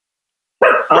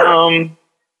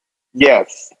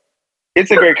 Yes. It's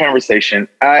a great conversation.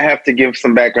 I have to give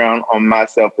some background on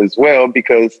myself as well,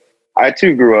 because I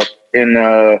too grew up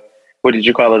in what did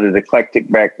you call it? An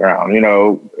eclectic background.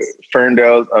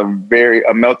 Ferndale's a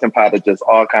melting pot of just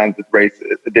all kinds of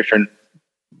races, different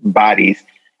bodies.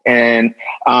 And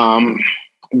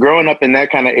growing up in that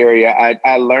kind of area,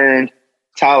 I learned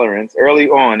tolerance early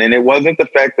on. And it wasn't the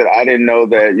fact that I didn't know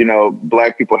that,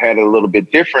 Black people had it a little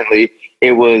bit differently.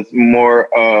 It was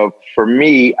more of, for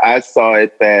me, I saw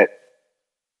it that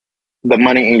the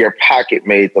money in your pocket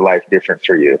made the life different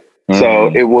for you. Mm-hmm.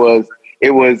 So it was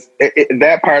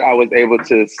that part I was able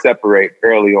to separate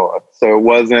early on. So it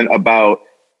wasn't about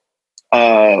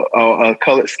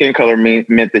skin color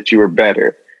meant that you were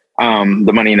better.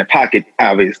 The money in the pocket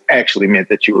obviously actually meant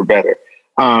that you were better.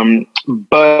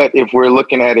 But if we're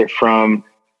looking at it from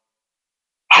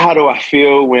how do I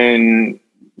feel when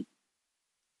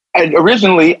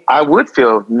originally I would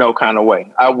feel no kind of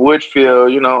way. I would feel,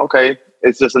 okay,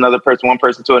 it's just another person, one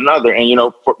person to another.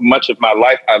 And, for much of my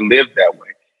life, I lived that way.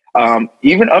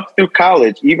 Even up through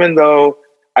college, even though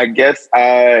I guess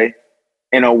I,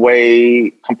 in a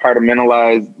way,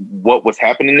 compartmentalized what was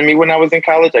happening to me when I was in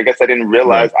college. I guess I didn't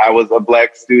realize I was a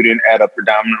Black student at a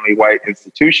predominantly white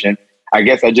institution. I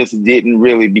guess I just didn't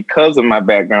really, because of my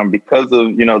background, because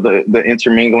of, the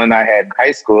intermingling I had in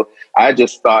high school, I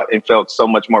just thought and felt so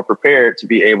much more prepared to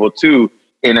be able to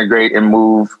integrate and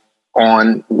move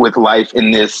on with life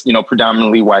in this,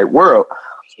 predominantly white world.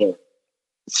 Sure.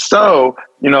 So,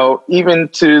 even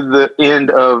to the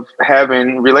end of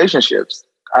having relationships,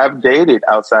 I've dated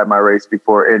outside my race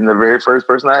before. And the very first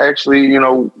person I actually,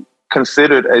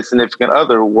 considered a significant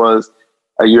other was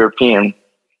a European.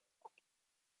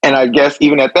 And I guess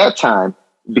even at that time,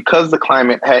 because the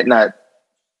climate had not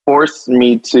forced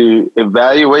me to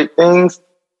evaluate things,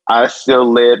 I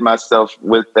still led myself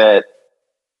with that,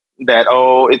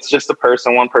 oh, it's just a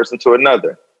person, one person to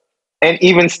another. And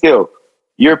even still,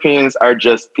 Europeans are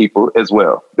just people as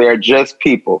well. They are just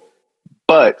people.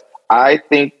 But I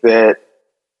think that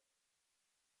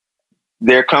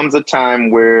there comes a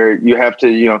time where you have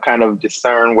to, kind of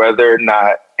discern whether or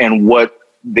not and what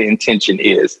the intention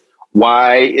is.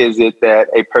 Why is it that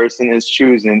a person is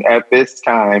choosing at this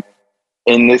time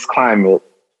in this climate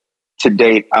to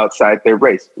date outside their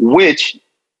race, which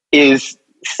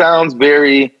sounds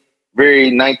very, very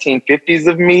 1950s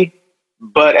of me,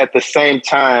 but at the same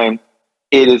time,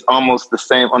 it is almost the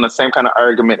same on the same kind of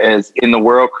argument as in the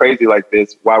world crazy like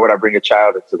this. Why would I bring a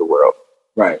child into the world?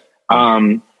 Right.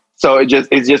 So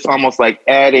it's just almost like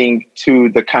adding to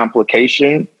the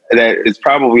complication that is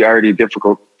probably already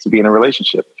difficult to be in a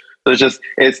relationship. So I guess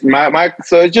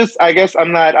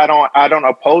I don't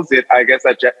oppose it. I guess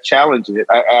I challenge it.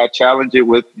 I challenge it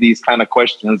with these kind of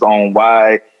questions on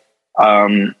why,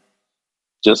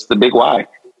 just the big why.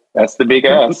 That's the big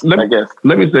ask, I guess.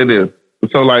 Let me say this.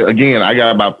 So again, I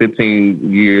got about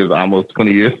 15 years, almost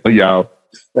 20 years for y'all.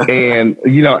 And,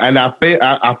 and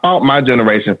I fought my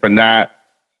generation for not,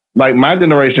 my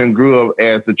generation grew up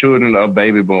as the children of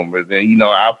baby boomers. And,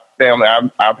 our family,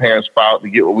 our parents fought to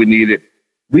get what we needed.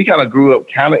 We kind of grew up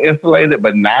kind of insulated,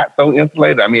 but not so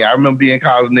insulated. I mean, I remember being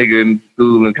college nigga in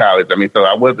school and college. I mean, so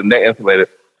I wasn't that insulated.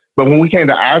 But when we came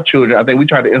to our children, I think we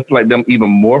tried to insulate them even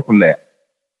more from that.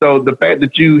 So the fact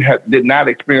that you did not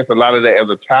experience a lot of that as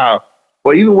a child,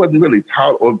 or even wasn't really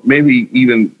taught, or maybe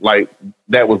even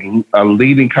that was a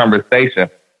leading conversation,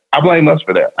 I blame us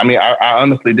for that. I mean, I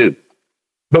honestly do.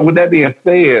 But with that being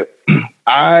said,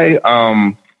 I've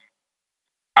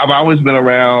always been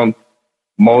around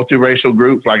multiracial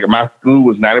groups. Like my school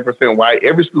was 90% white.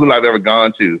 Every school I've ever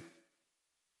gone to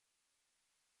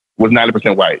was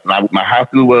 90% white. My high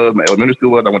school was, my elementary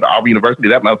school was, I went to Auburn University.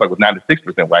 That motherfucker was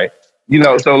 96% white.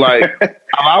 So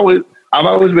I've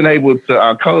always been able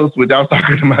to coast with. I was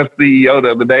talking to my CEO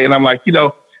the other day, and I'm like,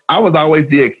 I was always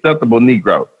the acceptable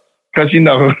Negro. Because,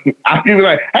 I be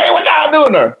like, hey, what y'all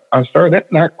doing there? I'm sorry, that's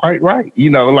not quite right.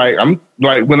 I'm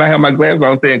like, when I have my glasses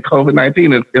on saying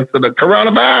COVID-19 instead of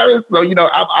coronavirus. So,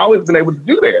 I've always been able to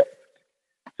do that.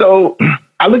 So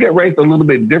I look at race a little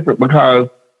bit different because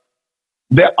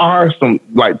there are some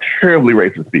terribly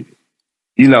racist people,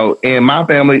 and my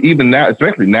family, even now,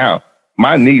 especially now,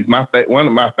 my niece, I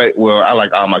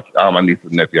like all my nieces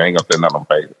and nephews. I ain't gonna say none of them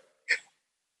favorites.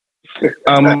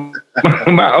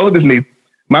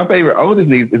 My favorite oldest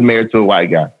niece is married to a white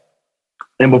guy.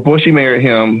 And before she married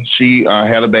him, she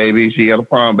had a baby. She had a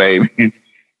prom baby.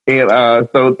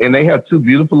 And they have two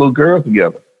beautiful little girls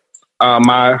together.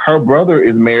 Her brother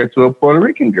is married to a Puerto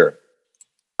Rican girl.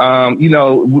 I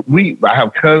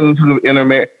have cousins who have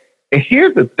intermarried. And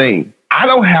here's the thing. I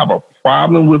don't have a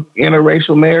problem with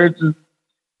interracial marriages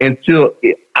until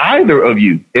either of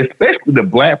you, especially the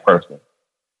black person,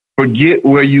 forget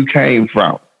where you came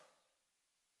from.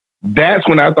 That's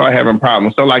when I start having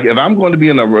problems. So if I'm going to be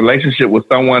in a relationship with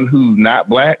someone who's not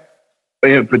black,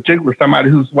 in particular somebody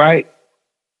who's white,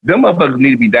 them motherfuckers need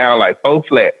to be down full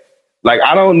flat.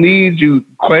 I don't need you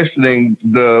questioning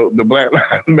the Black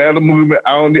Lives Matter movement.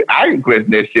 I can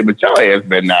question that shit, but your ass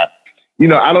better not.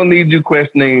 I don't need you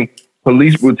questioning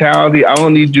police brutality. I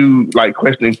don't need you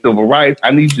questioning civil rights. I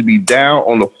need you to be down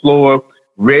on the floor,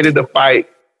 ready to fight.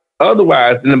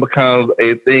 Otherwise, then it becomes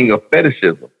a thing of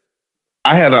fetishism.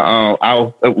 I had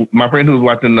my friend who was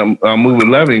watching the movie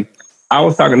Loving. I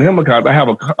was talking to him because I have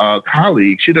a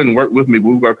colleague. She doesn't work with me, but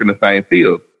we work in the same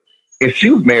field. And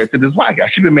she was married to this white guy.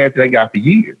 She's been married to that guy for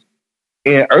years.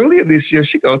 And earlier this year,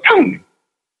 she goes, Tony,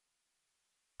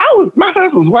 my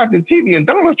husband was watching TV and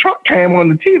Donald Trump came on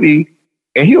the TV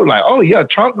and he was like, oh yeah,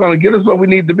 Trump's going to get us what we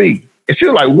need to be. And she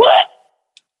was like, what?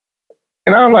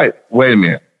 And I was like, wait a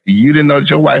minute. You didn't know that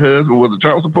your white husband was a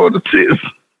Trump supporter? Sis?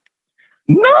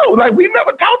 No, we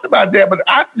never talked about that, but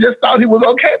I just thought he was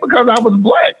okay because I was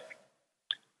black.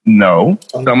 No,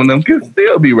 some of them can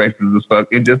still be racist as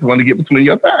fuck and just want to get between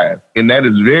your thighs. And that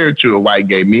is very true of white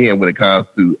gay men when it comes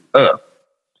to us.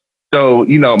 So,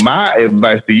 my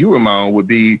advice to you, Ramon, would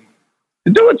be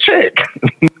to do a check.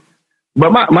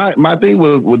 But my thing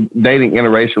with dating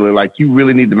interracially, you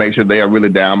really need to make sure they are really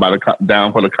down for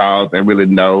the cause and really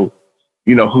know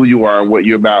you know, who you are and what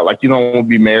you're about. Like, you don't want to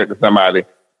be married to somebody.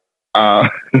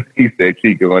 He said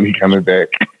Chico when he coming back.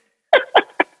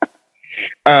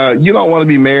 You don't want to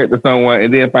be married to someone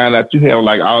and then find out you have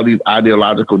like all these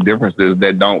ideological differences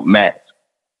that don't match.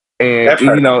 And that's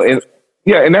you know,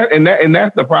 and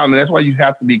that's the problem. That's why you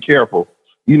have to be careful.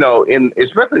 You know,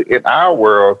 especially in our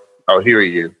world. Oh, here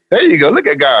he is. There you go. Look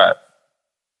at God.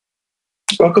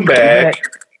 Welcome back.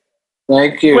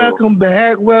 Thank you. Welcome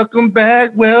back. Welcome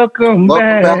back. Welcome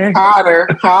back. Potter,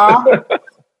 huh?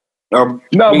 No,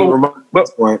 but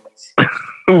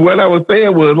what I was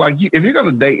saying was like, if you're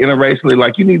gonna date interracially,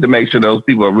 like you need to make sure those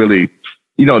people are really,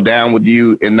 you know, down with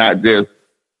you and not just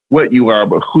what you are,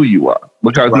 but who you are.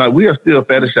 Because like, we are still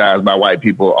fetishized by white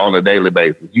people on a daily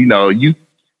basis. You know, you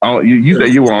say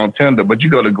you were on Tinder, but you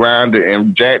go to Grindr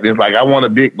and Jack is like, I want a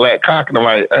big black cock, and I'm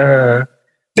like, They're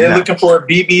looking for a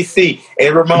BBC.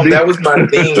 And Ramon, that was my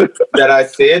thing that I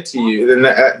said to you,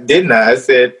 didn't I? I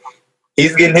said,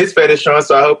 he's getting his fetish on,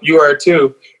 so I hope you are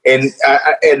too. And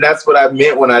that's what I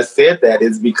meant when I said that,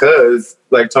 is because,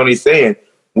 like Tony's saying,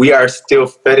 we are still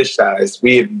fetishized.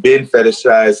 We have been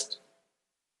fetishized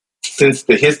since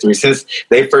the history, since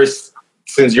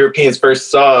Europeans first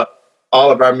saw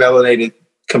all of our melanated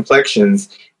complexions.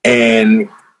 And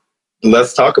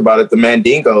let's talk about it, the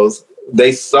Mandingos,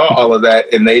 they saw all of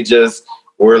that and they just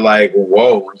were like,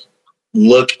 whoa,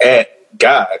 look at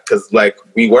God, because like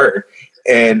we were.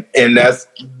 And that's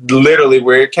literally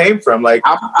where it came from. Like,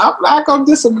 I'm not gonna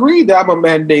disagree that I'm a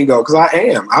Mandingo, because I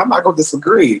am. I'm not gonna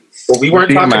disagree. But we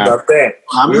weren't talking about that.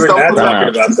 We were not talking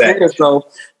about that. So,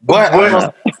 but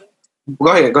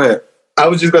go ahead. I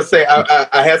was just gonna say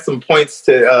I had some points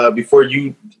to before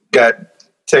you got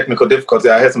technical difficulty.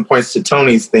 I had some points to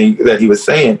Tony's thing that he was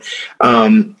saying,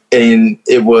 and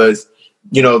it was,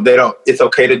 you know, it's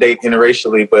okay to date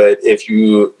interracially, but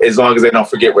as long as they don't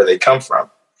forget where they come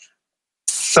from.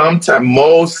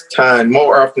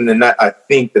 More often than not, I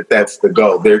think that's the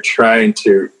goal. They're trying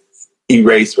to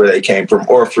erase where they came from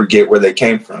or forget where they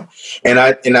came from. And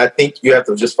I think you have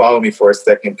to just follow me for a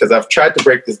second, because I've tried to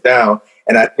break this down,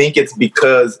 and I think it's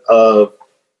because of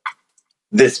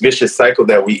this vicious cycle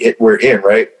that we're in,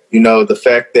 right? You know, the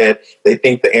fact that they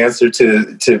think the answer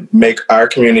to make our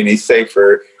community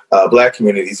safer, Black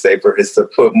community safer, is to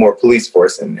put more police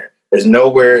force in there. There's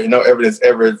no evidence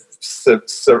ever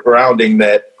surrounding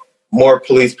that more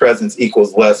police presence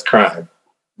equals less crime.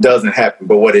 Doesn't happen.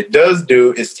 But what it does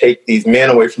do is take these men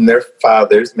away from their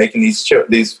fathers, making these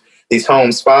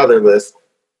homes fatherless.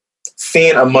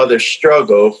 Seeing a mother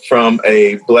struggle from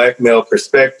a Black male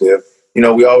perspective, you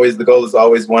know, the goal is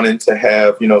always wanting to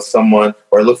have, you know, someone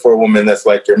or look for a woman that's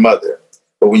like your mother.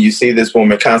 But when you see this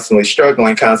woman constantly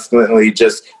struggling, constantly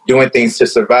just doing things to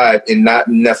survive and not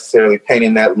necessarily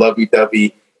painting that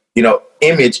lovey-dovey, you know,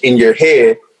 image in your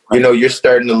head, you know, you're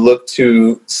starting to look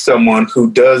to someone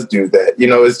who does do that. You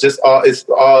know, it's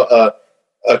all a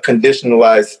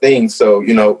conditionalized thing. So,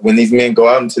 you know, when these men go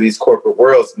out into these corporate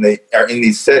worlds and they are in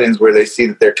these settings where they see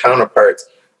that their counterparts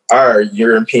are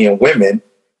European women,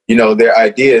 you know, their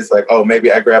idea is like, oh,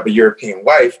 maybe I grab a European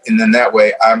wife, and then that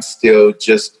way I'm still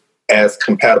just as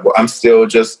compatible. I'm still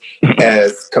just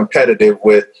as competitive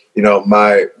with, you know,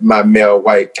 my male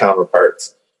white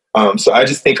counterparts. So I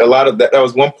just think a lot of that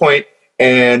was one point.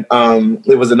 And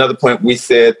there was another point. We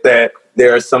said that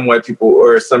there are some white people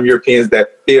or some Europeans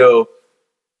that feel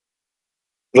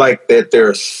like that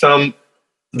there's some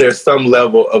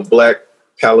level of Black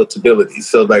palatability.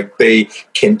 So like they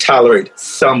can tolerate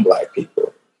some Black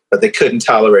people, but they couldn't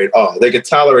tolerate all. They could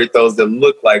tolerate those that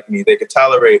look like me. They could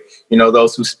tolerate, you know,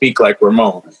 those who speak like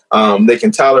Ramon. They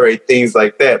can tolerate things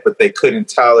like that, but they couldn't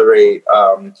tolerate,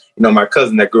 you know, my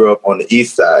cousin that grew up on the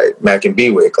East Side, Mac and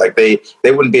Bewick. Like they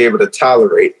wouldn't be able to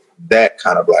tolerate that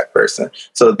kind of Black person.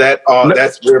 So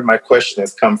that's where my question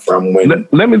has come from.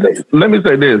 Let me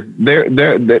say this: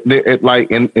 they're like,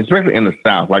 especially in the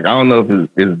South. Like, I don't know if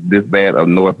it's this bad up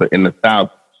north, but in the South,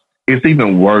 it's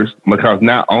even worse, because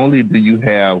not only do you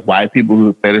have white people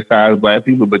who fetishize Black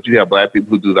people, but you have Black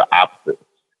people who do the opposite.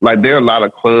 Like, there are a lot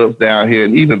of clubs down here,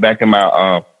 and even back in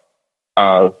my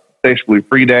sexually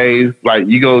free days, like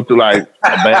you go to like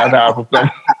a bathhouse or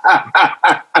something.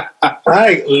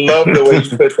 I love the way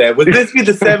you put that. Would this be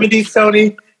the 70s,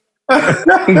 Tony? It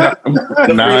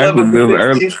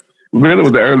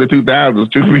was the early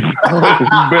 2000s, truth be told.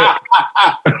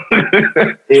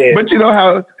 But you know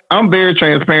how I'm very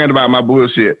transparent about my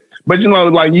bullshit. But you know,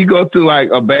 like you go to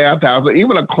like a bathhouse or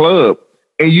even a club,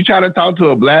 and you try to talk to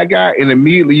a Black guy, and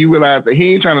immediately you realize that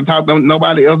he ain't trying to talk to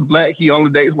nobody else Black. He only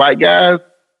dates white guys.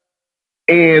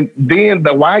 And then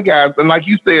the white guys, and like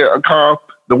you said, Carl,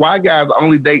 the white guys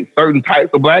only date certain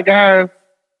types of Black guys.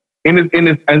 and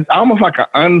it's almost like an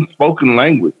unspoken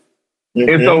language. Mm-hmm.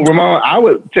 And so, Ramon, I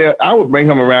would bring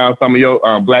him around some of your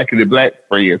blackity black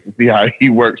friends to see how he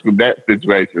works with that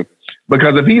situation.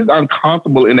 Because if he's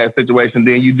uncomfortable in that situation,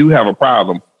 then you do have a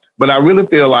problem. But I really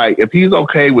feel like if he's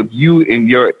okay with you and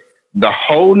the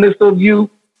wholeness of you,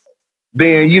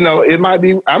 then it might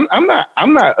be. I'm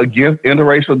not against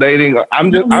interracial dating.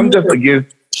 I'm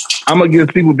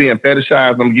against people being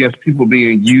fetishized. I'm against people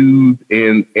being used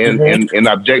and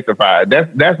objectified.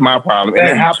 That's my problem, and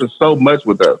it happens so much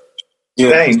with us.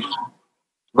 Yeah.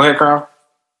 Go ahead, Carl.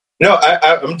 No,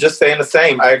 I'm just saying the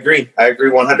same. I agree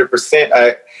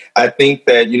 100%. I think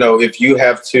that, if you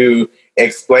have to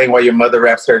explain why your mother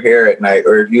wraps her hair at night,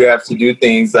 or if you have to do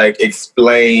things like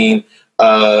explain...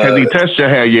 Has he touched your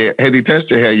hair yet?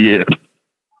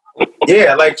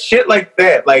 Yeah, like shit like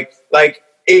that. Like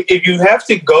if you have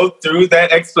to go through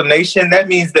that explanation, that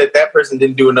means that person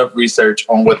didn't do enough research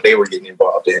on what they were getting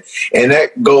involved in. And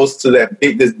that goes to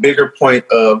this bigger point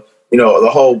of, the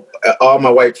whole, all my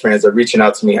white friends are reaching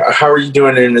out to me. How are you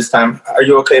doing in this time? Are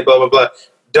you okay? Blah, blah, blah.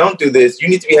 Don't do this. You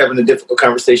need to be having a difficult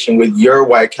conversation with your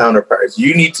white counterparts.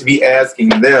 You need to be asking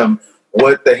them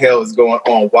what the hell is going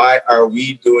on. Why are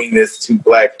we doing this to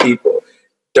black people?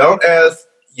 Don't ask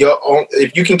your own.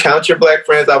 If you can count your black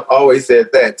friends, I've always said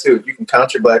that too. If you can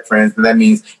count your black friends, then that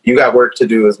means you got work to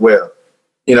do as well.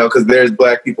 Because there's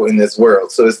black people in this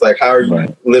world. So it's like, how are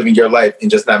you living your life and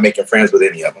just not making friends with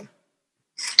any of them?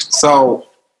 So,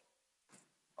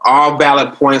 all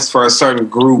valid points for a certain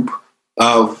group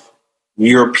of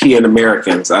European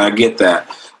Americans. I get that.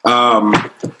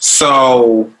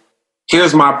 So,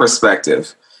 here's my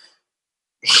perspective.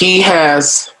 He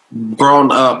has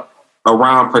grown up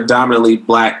around predominantly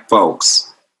black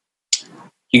folks.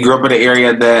 He grew up in an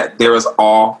area that there is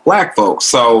all black folks.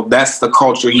 So, that's the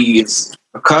culture he is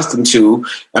accustomed to.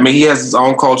 I mean, he has his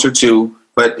own culture too,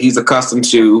 but he's accustomed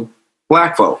to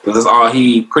black folk. This is all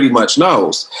he pretty much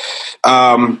knows.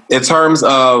 In terms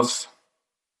of,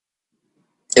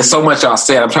 it's so much y'all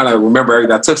said. I'm trying to remember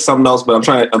everything. I took some notes, but I'm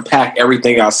trying to unpack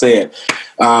everything I said.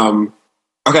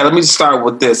 Okay, let me just start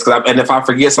with this. And if I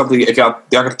forget something, if y'all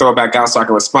can throw it back out so I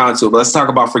can respond to it. But let's talk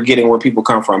about forgetting where people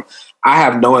come from. I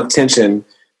have no intention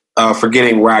of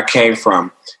forgetting where I came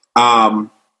from. My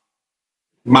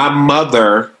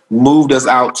mother moved us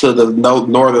out to the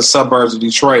northern suburbs of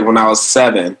Detroit when I was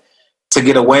 7 to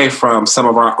get away from some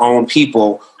of our own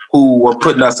people who were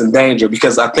putting us in danger,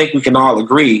 because I think we can all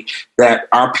agree that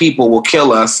our people will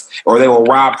kill us, or they will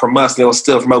rob from us, they will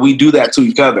steal from us. We do that to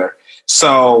each other.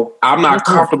 So I'm not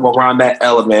comfortable around that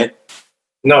element.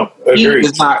 No,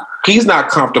 agreed. He's not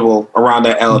comfortable around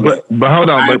that element. But hold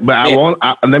on,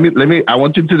 I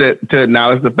want you to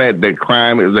acknowledge the fact that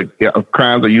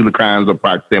crimes are usually crimes of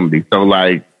proximity. So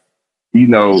like,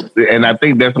 and I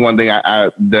think that's one thing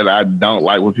I don't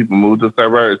like when people move to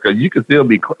suburbs, because you can still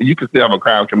have a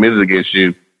crime committed against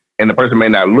you, and the person may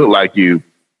not look like you,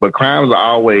 but crimes are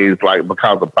always like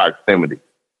because of proximity.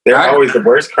 They're always the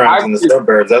worst crimes in the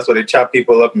suburbs. That's why they chop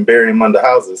people up and bury them under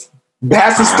houses.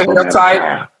 That's a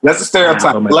stereotype.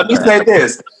 Let me say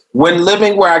this. When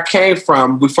living where I came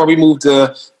from, before we moved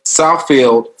to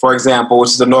Southfield, for example, which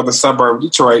is the northern suburb of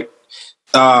Detroit,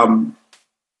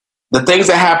 the things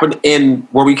that happened in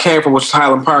where we came from, which was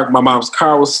Highland Park, my mom's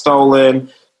car was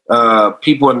stolen.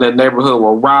 People in the neighborhood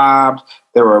were robbed.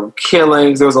 There were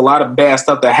killings. There was a lot of bad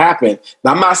stuff that happened.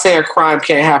 Now, I'm not saying crime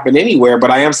can't happen anywhere, but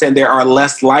I am saying there are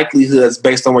less likelihoods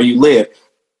based on where you live.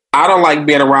 I don't like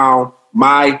being around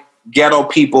my ghetto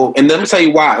people. And let me tell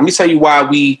you why. Let me tell you why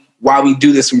we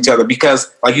do this to each other. Because,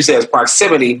 like you said, it's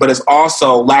proximity, but it's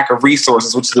also lack of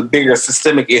resources, which is a bigger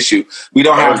systemic issue. We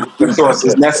don't have the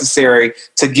resources necessary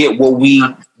to get what we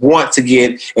want to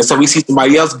get. And so we see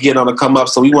somebody else getting on the come up,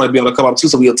 so we want to be able to come up too,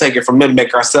 so we'll take it from them,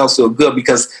 make ourselves feel good,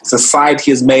 because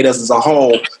society has made us as a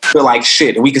whole feel like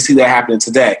shit. And we can see that happening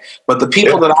today. But the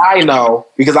people that I know,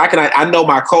 because I know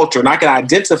my culture, and I can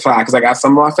identify, because I got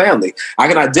some of my family, I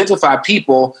can identify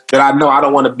people that I know I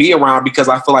don't want to be around because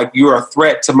I feel like you're a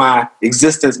threat to my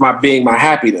existence, my being, my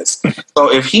happiness.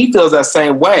 So if he feels that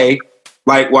same way,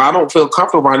 like, well, I don't feel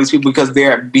comfortable around these people because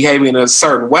they're behaving in a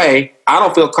certain way, I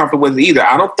don't feel comfortable with it either.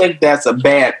 I don't think that's a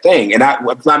bad thing. And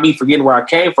it's not me forgetting where I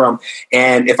came from.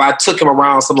 And if I took him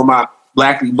around some of my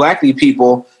blackly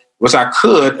people, which I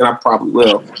could, and I probably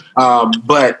will,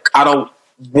 but I don't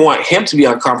want him to be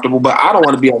uncomfortable, but I don't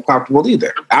want to be uncomfortable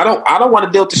either. I don't want to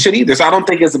deal with the shit either. So I don't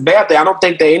think it's a bad thing. I don't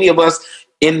think that any of us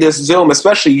in this Zoom,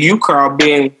 especially you, Carl,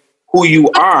 being who you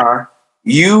are,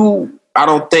 I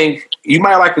don't think you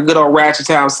might like a good old ratchet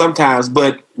town sometimes,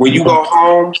 but when you go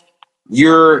home,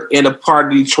 you're in a part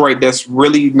of Detroit that's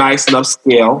really nice and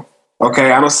upscale.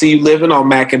 Okay, I don't see you living on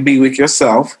Mac and B with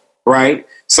yourself, right?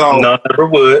 So no, never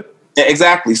would.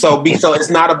 Exactly. So it's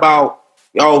not about,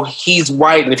 oh, he's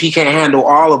white, and if he can't handle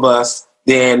all of us,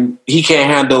 then he can't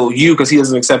handle you because he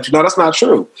doesn't accept you. No, that's not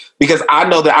true. Because I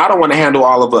know that I don't want to handle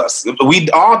all of us. We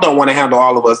all don't want to handle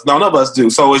all of us. None of us do.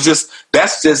 So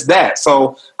that's just that.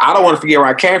 So I don't want to forget where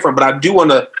I came from, but I do want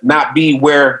to not be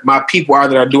where my people are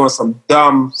that are doing some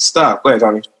dumb stuff. Go ahead,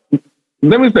 Tony.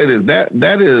 Let me say this.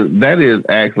 That is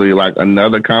actually like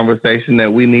another conversation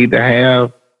that we need to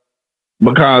have.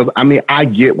 Because, I mean, I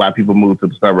get why people move to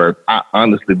the suburbs. I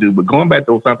honestly do. But going back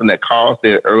to something that Carl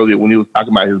said earlier when he was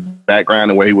talking about his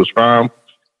background and where he was from,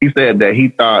 he said that he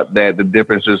thought that the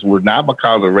differences was not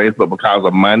because of race, but because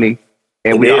of money.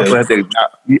 And we also have to,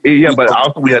 but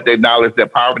also we have to acknowledge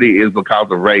that poverty is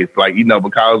because of race. Like,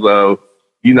 because of,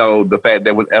 the fact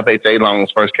that when FHA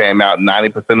loans first came out,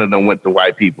 90% of them went to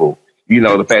white people.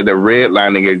 The fact that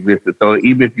redlining existed. So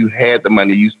even if you had the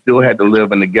money, you still had to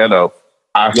live in the ghetto.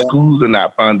 Our schools are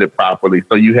not funded properly,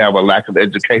 so you have a lack of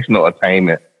educational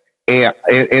attainment, and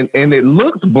it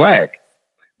looks black,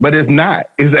 but it's not.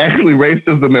 It's actually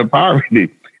racism and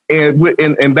poverty.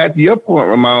 And back to your point,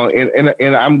 Ramon,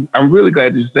 and I'm really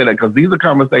glad you said that, because these are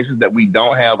conversations that we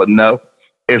don't have enough,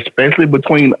 especially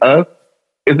between us.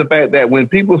 Is the fact that when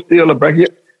people steal a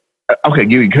bracket, okay,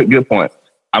 give you a good point.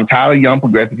 I'm tired of young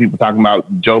progressive people talking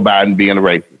about Joe Biden being a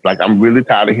racist. Like, I'm really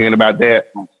tired of hearing about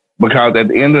that. Because at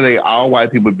the end of the day, all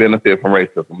white people benefit from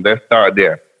racism. Let's start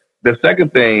there. The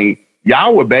second thing,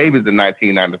 y'all were babies in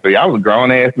 1993. I was a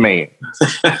grown-ass man.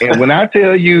 And when I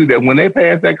tell you that when they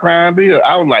passed that crime bill,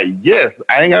 I was like, yes,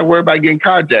 I ain't got to worry about getting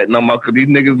carjacked no more because these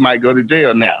niggas might go to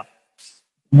jail now.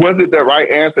 Was it the right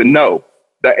answer? No.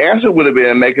 The answer would have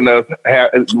been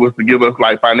was to give us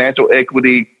like financial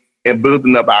equity and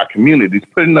building up our communities.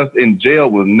 Putting us in jail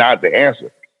was not the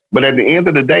answer. But at the end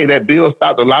of the day, that bill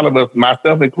stopped a lot of us,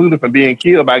 myself included, from being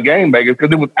killed by gangbangers because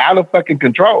it was out of fucking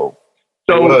control.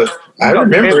 So I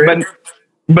remember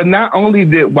but not only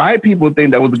did white people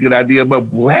think that was a good idea, but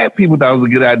black people thought it was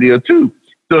a good idea too.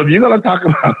 So if you're going to talk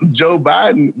about Joe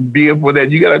Biden being for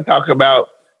that, you got to talk about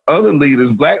other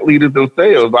leaders, black leaders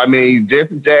themselves. I mean,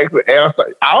 Jesse Jackson,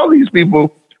 all these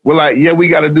people were like, yeah, we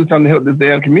got to do something to help this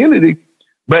damn community.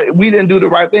 But we didn't do the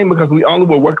right thing because we only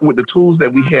were working with the tools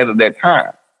that we had at that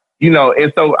time.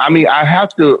 And so, I mean, I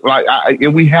have to,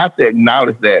 and we have to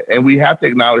acknowledge that. And we have to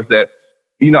acknowledge that,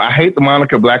 I hate the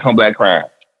moniker black on black crime.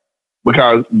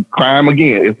 Because crime,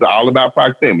 again, it's all about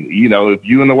proximity. If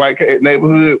you in the white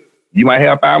neighborhood, you might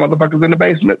have 5 motherfuckers in the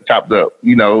basement chopped up,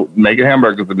 making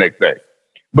hamburgers the next day.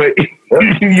 But,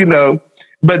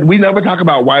 but we never talk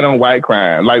about white on white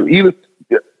crime. Like, even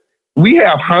we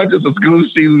have hundreds of school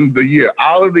shootings a year.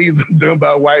 All of these are done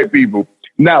by white people.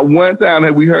 Not one time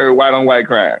have we heard white on white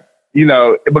crime.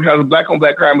 Because black on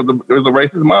black crime is a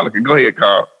racist moniker. Go ahead,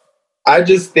 Carl. I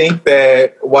just think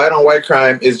that white on white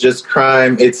crime is just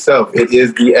crime itself. It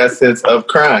is the essence of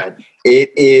crime.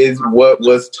 It is what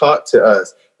was taught to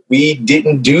us. We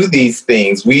didn't do these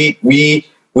things. We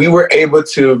were able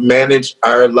to manage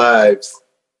our lives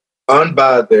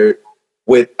unbothered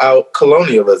without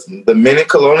colonialism. The minute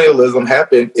colonialism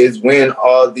happened is when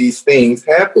all these things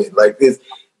happened. Like this.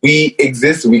 We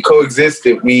existed, we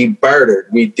coexisted, we bartered,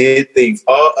 we did things.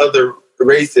 All other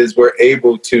races were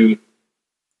able to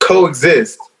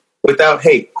coexist without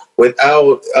hate,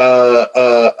 without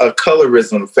a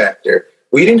colorism factor.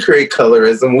 We didn't create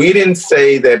colorism. We didn't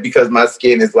say that because my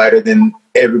skin is lighter than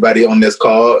everybody on this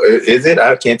call. Is it?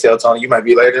 I can't tell, Tony. You might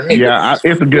be lighter than me. Yeah,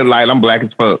 it's a good light. I'm black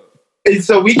as fuck. And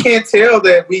so we can't tell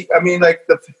that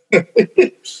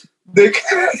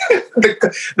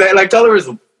like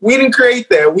colorism. We didn't create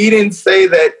that. We didn't say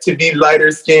that to be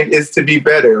lighter skinned is to be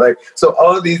better. Like, so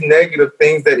all of these negative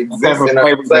things that exist in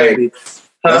our society.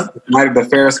 The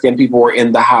fair skinned people were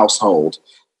in the household.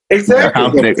 Exactly.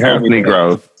 House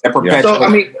Negroes. So, I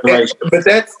mean, but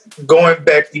that's going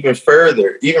back even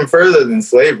further than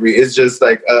slavery. It's just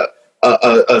like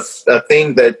a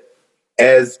thing that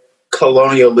as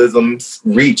colonialism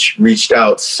reached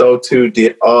out, so too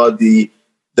did all the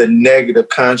negative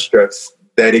constructs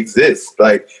that exist.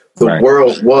 Like the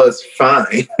world was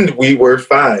fine. We were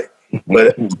fine.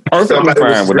 But somebody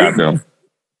was without them.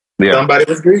 Yeah. Somebody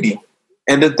was greedy.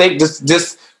 And the thing,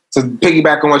 just to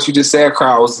piggyback on what you just said,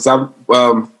 Carl, since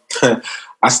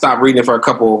I stopped reading it for a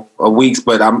couple of weeks,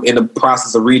 but I'm in the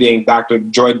process of reading Dr.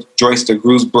 Joyce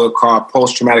DeGruy's book called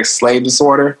Post-Traumatic Slave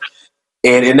Disorder.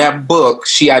 And in that book,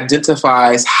 she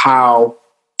identifies how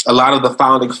a lot of the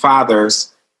founding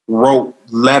fathers wrote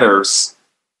letters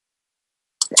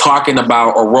talking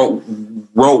about, or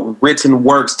wrote written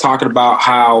works talking about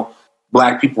how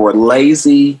Black people were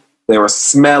lazy, They were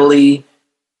smelly,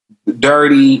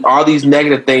 dirty, all these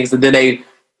negative things. And then they,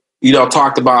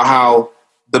 talked about how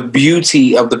the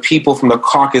beauty of the people from the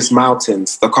Caucasus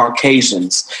Mountains, the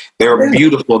Caucasians, they were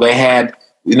beautiful. They had,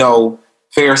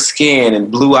 fair skin and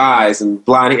blue eyes and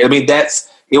blonde hair. I mean,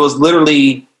 it was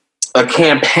literally a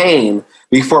campaign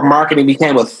before marketing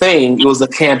became a thing. It was a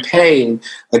campaign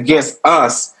against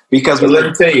us because let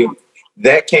me tell you,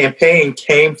 that campaign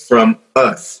came from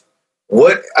us.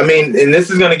 And this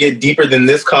is going to get deeper than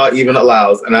this call even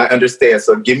allows, and I understand.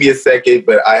 So give me a second,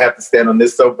 but I have to stand on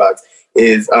this soapbox.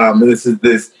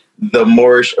 The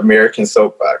Moorish American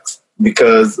soapbox,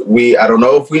 because I don't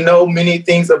know if we know many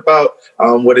things about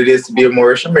what it is to be a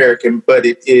Moorish American, but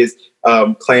it is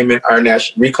reclaiming our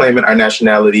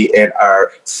nationality and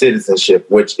our citizenship,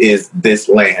 which is this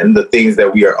land, the things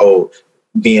that we are owed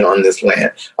being on this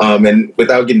land. And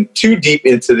without getting too deep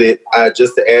into it,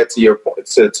 just to add to your point,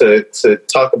 to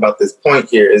talk about this point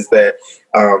here, is that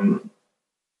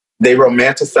they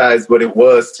romanticized what it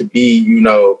was to be,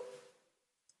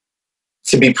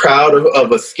 to be proud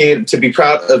of a skin, to be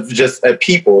proud of just a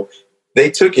people.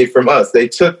 They took it from us. They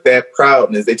took that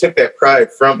proudness, they took that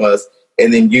pride from us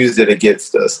and then used it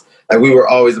against us. Like, we were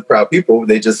always a proud people.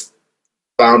 They just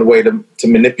found a way to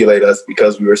manipulate us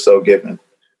because we were so given.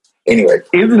 Anyway.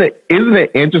 Isn't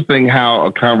it interesting how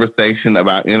a conversation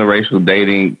about interracial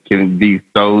dating can be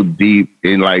so deep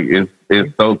and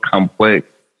it's so complex?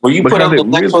 When you put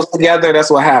intellectuals together, that's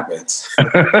what happens.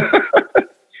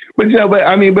 But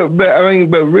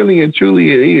really and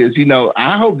truly it is.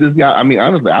 I hope this guy.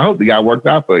 Honestly, I hope the guy works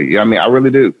out for you. I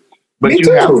really do. But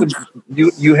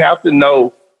you have to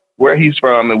know where he's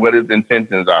from and what his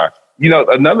intentions are.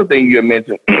 Another thing you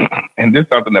mentioned, and this is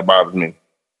something that bothers me.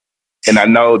 And I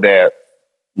know that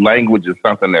language is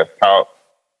something that's taught.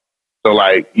 So,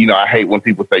 I hate when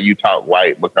people say you talk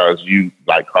white because you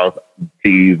cross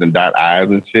T's and dot I's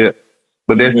and shit.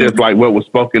 But that's just what was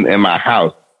spoken in my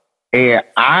house. And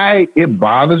it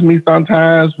bothers me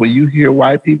sometimes when you hear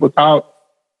white people talk.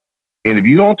 And if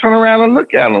you don't turn around and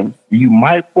look at them, you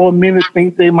might for a minute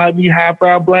think they might be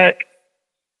highbrow black.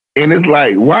 And it's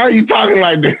like, why are you talking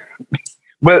like that?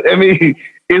 But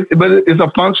it's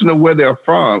a function of where they're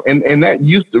from. And that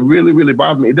used to really, really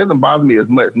bother me. It doesn't bother me as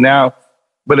much now.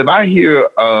 But if I hear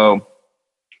a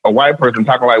white person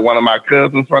talking like one of my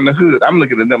cousins from the hood, I'm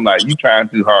looking at them like, you trying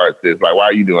too hard, sis. Like, why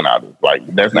are you doing all this?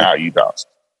 That's not how you talk.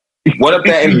 What if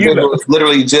that individual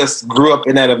literally just grew up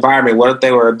in that environment? What if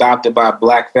they were adopted by a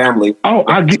black family? Oh,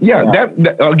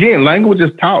 that again, language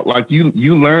is taught.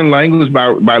 You learn language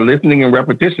by listening and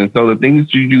repetition. So the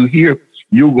things you do here,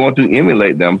 you're going to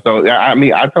emulate them. So I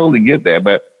totally get that.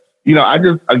 But I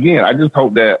just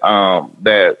hope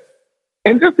that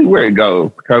and just see where it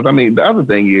goes. Because the other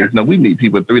thing is, we meet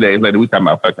people 3 days later, we talking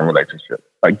about fucking relationships.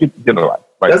 Get a life.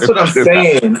 That's what I'm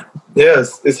saying.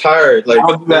 Yes, it's hard. I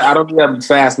don't do that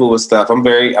fast moving stuff. I'm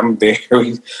very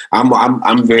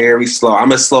slow.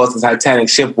 I'm as slow as the Titanic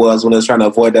ship was when it was trying to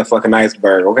avoid that fucking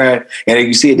iceberg. Okay, and if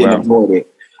you see it, didn't avoid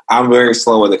it. I'm very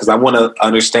slow with it because I want to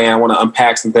understand. I want to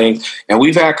unpack some things. And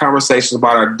we've had conversations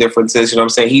about our differences. You know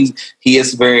what I'm saying? He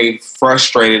is very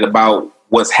frustrated about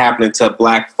what's happening to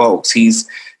black folks. He's,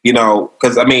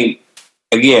 because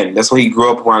again, that's what he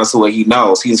grew up around. That's what he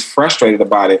knows. He's frustrated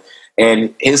about it.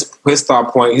 And his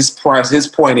thought point, his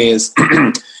point is,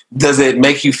 does it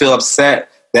make you feel upset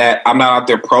that I'm not out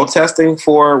there protesting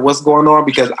for what's going on?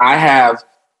 Because I have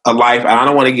a life and I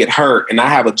don't want to get hurt, and I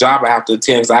have a job I have to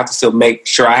attend, so I have to still make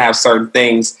sure I have certain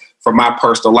things for my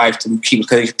personal life to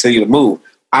continue to move.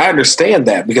 I understand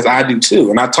that because I do too.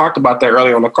 And I talked about that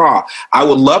earlier on the call. I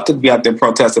would love to be out there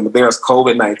protesting, but there's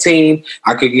COVID-19.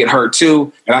 I could get hurt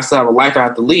too, and I still have a life I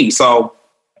have to lead. So,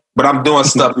 but I'm doing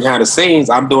stuff behind the scenes.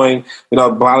 I'm doing,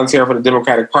 volunteering for the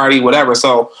Democratic Party, whatever.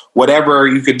 So whatever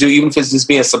you could do, even if it's just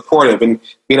being supportive and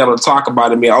being able to talk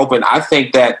about it and be open, I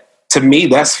think that, to me,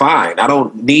 that's fine. I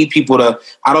don't need you to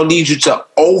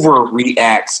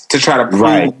overreact to try to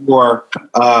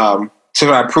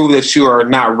prove that you are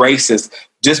not racist.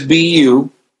 Just be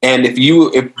you. And if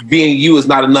being you is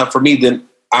not enough for me, then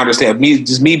I understand. Me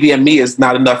being me is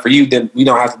not enough for you, then we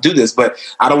don't have to do this. But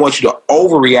I don't want you to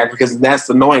overreact because that's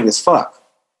annoying as fuck.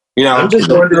 I'm just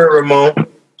wondering, Ramon.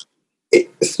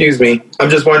 Excuse me. I'm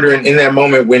just wondering, in that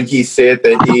moment when he said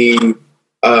that he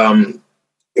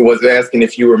was asking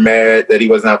if you were mad that he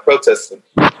was not protesting,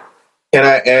 can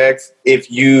I ask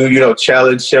if you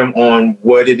challenged him on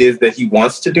what it is that he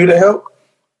wants to do to help?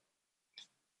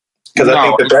 Because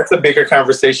I think that's a bigger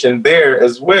conversation there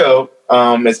as well,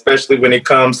 especially when it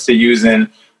comes to using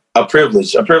a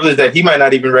privilege that he might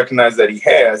not even recognize that he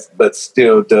has, but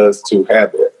still does to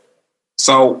have it.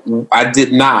 So I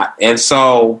did not. And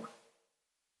so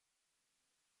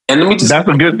And let me just, that's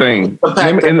a good thing. That's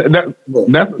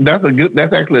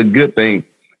actually a good thing,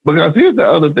 because here's the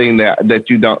other thing that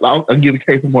you don't. I'll give a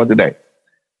case in point today.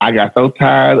 I got so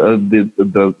tired of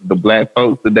the black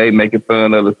folks today making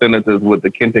fun of the senators with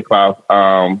the Kente Cloth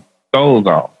stoles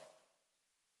on.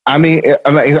 I mean,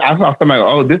 I saw somebody,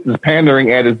 oh, this is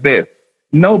pandering at its best.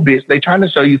 No, bitch, they trying to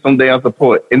show you some damn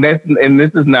support, and this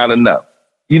is not enough.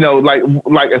 You know, like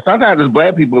sometimes as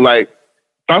black people, like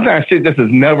sometimes shit just is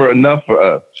never enough for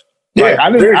us. Yeah,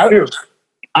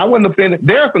 I wasn't offended.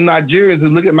 There are some Nigerians who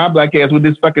look at my black ass with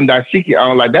this fucking dashiki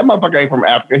on, like, that motherfucker ain't from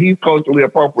Africa. He's culturally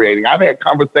appropriating. I've had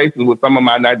conversations with some of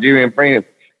my Nigerian friends,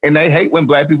 and they hate when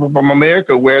black people from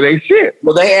America wear their shit.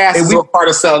 Well, they asked us what part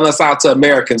of selling us out to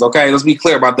Americans, okay? Let's be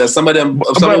clear about that. Some of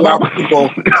our people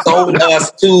sold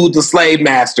us to the slave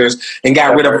masters and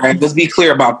got rid of us. Let's be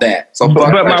clear about that. So,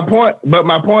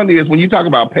 my point is, when you talk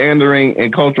about pandering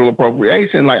and cultural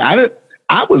appropriation, like,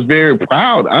 I was very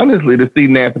proud, honestly, to see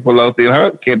Nancy Pelosi and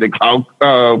her Kente Cloth.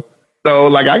 So,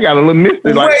 like, I got a little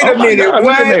misty. Like, wait a minute,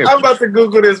 what? I'm about to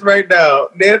Google this right now.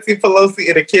 Nancy Pelosi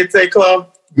in a Kente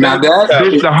Cloth. Now the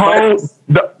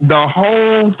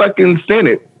whole fucking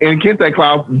Senate in Kente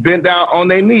Cloth bent down on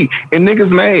their knee, and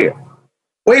niggas mad.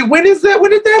 Wait, when is that?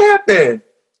 When did that happen?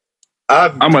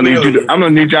 I'm gonna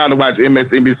need y'all to watch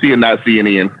MSNBC and not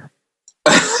CNN.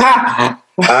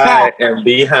 I am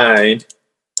behind.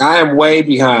 I am way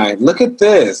behind. Look at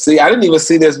this. See, I didn't even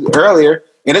see this earlier,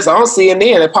 and it's on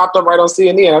CNN. It popped up right on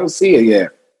CNN. I didn't see it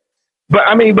yet. But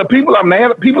I mean, people are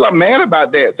mad. People are mad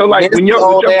about that. So, like, when your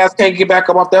old ass can't get back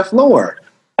up off that floor.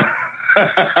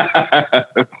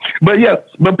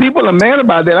 but people are mad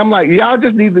about that. I'm like, y'all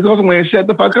just need to go somewhere and shut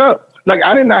the fuck up. Like,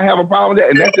 I did not have a problem with that,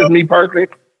 and that's just me personally.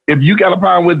 If you got a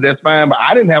problem with it, that's fine. But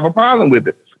I didn't have a problem with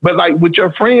it. But like with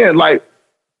your friend, like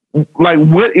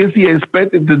what is he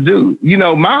expected to do? You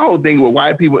know, my whole thing with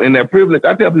white people and their privilege,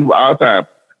 I tell people all the time,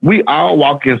 we all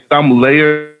walk in some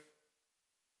layer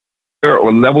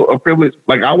or level of privilege.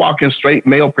 Like, I walk in straight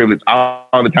male privilege all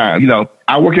the time. You know,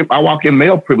 I walk in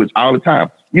male privilege all the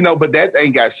time. You know, but that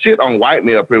ain't got shit on white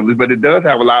male privilege, but it does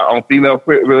have a lot on female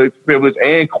privilege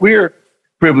and queer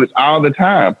privilege all the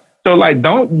time. So, like,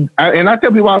 I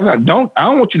tell people all the time, I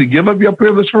don't want you to give up your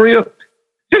privilege for real.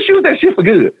 Just use that shit for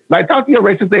good. Like, talk to your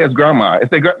racist ass grandma and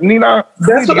say, Nina,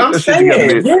 that's what I'm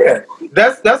saying. Yeah,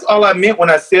 that's all I meant when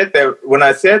I said that. When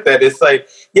I said that, it's like,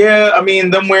 yeah, I mean,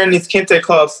 them wearing these kente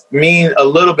cloths mean a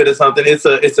little bit of something. It's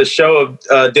a show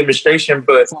of demonstration,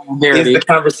 but is the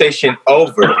conversation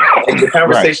over? Like, the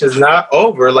conversation is not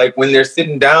over. Like, when they're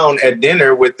sitting down at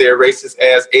dinner with their racist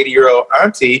ass 80-year-old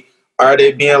auntie, are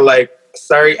they being like,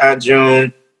 sorry, Aunt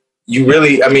June, you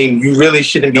really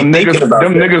shouldn't be thinking about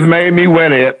them that. Niggas made me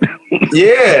win it.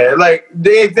 Yeah, like,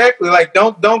 exactly. Like,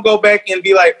 don't go back and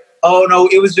be like, oh no,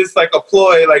 it was just like a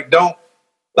ploy. Like, don't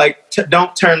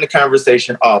turn the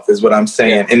conversation off, is what I'm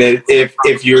saying. And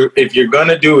if you're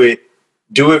gonna do it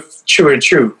true and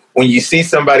true. When you see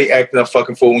somebody acting a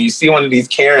fucking fool, when you see one of these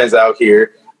Karens out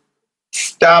here,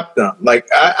 stop them. Like,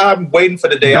 I'm waiting for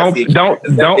the day. Don't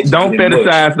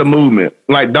fetishize the movement.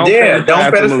 Like, don't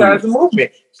fetishize the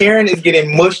movement. Karen is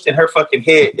getting mushed in her fucking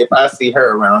head if I see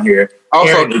her around here.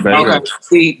 Also,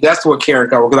 see, that's what Karen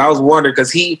covered, because I was wondering,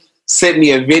 because he sent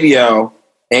me a video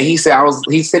and he said I was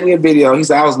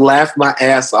laughing my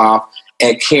ass off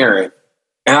at Karen,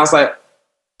 and I was like,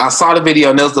 I saw the video,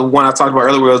 and that was the one I talked about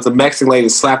earlier, where it was the Mexican lady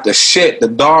slapped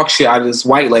the dog shit out of this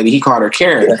white lady. He called her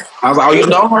Karen. Yeah. I was like, oh, you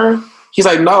know her? He's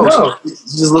like, no. She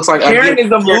just looks like Karen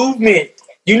is a movement.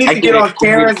 You need to get on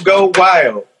Karen's Go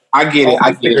Wild. I get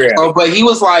it. Oh, but he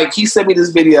was like, he sent me this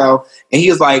video, and he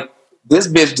was like, this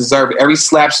bitch deserved every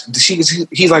slap.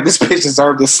 He's like, this bitch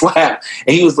deserved this slap.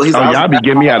 And he's like, y'all be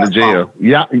getting me out of jail.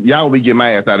 Y'all will be getting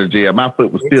my ass out of jail. My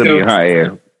foot was still in her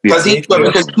ass. Because he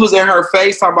was in her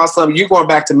face talking about something. You're going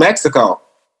back to Mexico.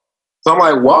 So I'm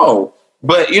like, whoa.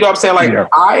 But you know what I'm saying? Like,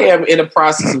 I am in the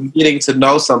process of getting to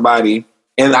know somebody,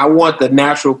 and I want the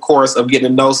natural course of getting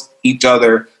to know each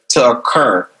other to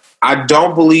occur. I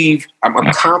don't believe,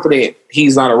 I'm confident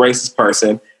he's not a racist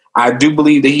person. I do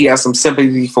believe that he has some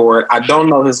sympathy for it. I don't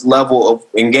know his level of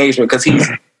engagement, because he's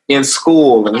in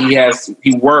school and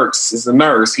he works as a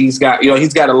nurse. He's got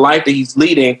a life that he's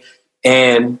leading,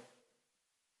 and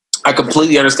I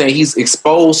completely understand he's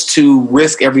exposed to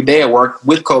risk every day at work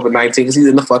with COVID-19, because he's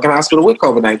in the fucking hospital with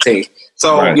COVID-19.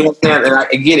 So, you know what I'm saying? And I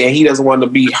get it. And he doesn't want to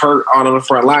be hurt on the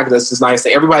front line, because that's just nice.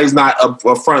 Everybody's not a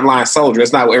frontline soldier.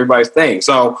 That's not what everybody's saying.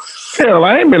 So, hell,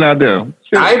 I ain't been out there.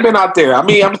 I ain't been out there. I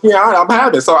mean, I'm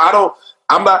having. So I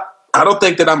don't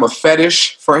think that I'm a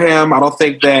fetish for him. I don't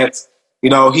think that, he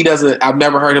doesn't, I've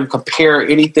never heard him compare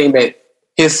anything that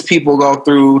his people go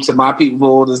through to my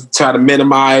people to try to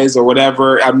minimize or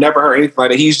whatever. I've never heard anything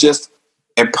like that. He's just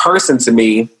a person to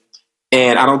me.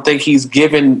 And I don't think he's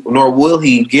given, nor will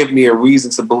he give me a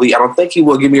reason to believe. I don't think he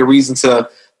will give me a reason to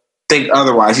think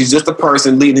otherwise. He's just a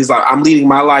person leading. He's like, I'm leading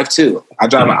my life too. I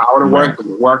drive an hour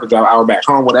to work, I drive an hour back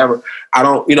home, whatever. I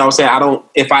don't, you know what I'm saying?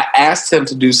 If I asked him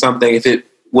to do something,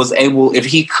 if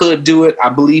he could do it, I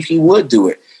believe he would do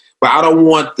it. But I don't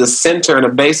want the center and the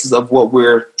basis of what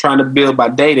we're trying to build by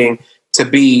dating to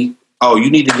be, oh,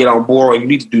 you need to get on board, or you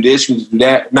need to do this, you need to do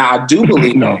that. Now, I do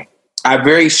believe, I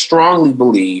very strongly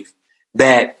believe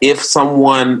that if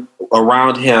someone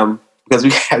around him, because we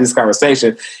had this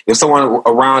conversation, if someone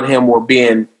around him were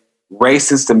being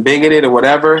racist and bigoted or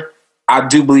whatever, I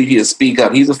do believe he would speak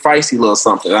up. He's a feisty little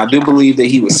something. I do believe that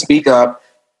he would speak up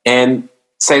and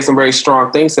say some very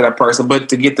strong things to that person, but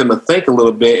to get them to think a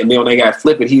little bit, and then when they got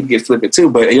flippant, he'd get flippant too.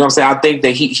 But you know what I'm saying? I think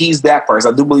that he's that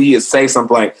person. I do believe he'd say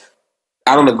something like,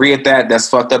 I don't agree with that. That's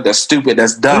fucked up. That's stupid.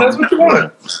 That's dumb. And that's what you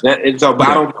want.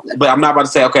 But I'm not about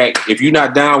to say, okay, if you're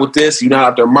not down with this, you're not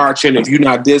out there marching. If you're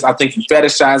not this, I think you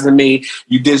fetishizing me.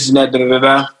 You this and that, da da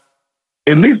da.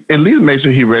 At least make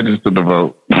sure he registered to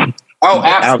vote. Oh,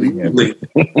 absolutely,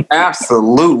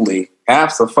 absolutely.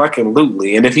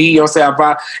 Absolutely. And if he, you know, say,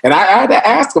 I had to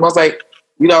ask him, I was like,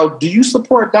 you know, do you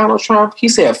support Donald Trump? He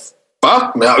said,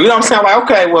 fuck no. You know what I'm saying? I'm like,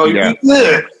 okay, well, you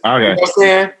good. Okay. You know what I'm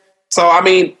saying? So, I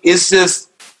mean, it's just,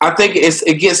 I think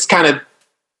it gets kind of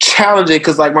challenging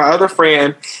because, like, my other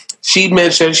friend, she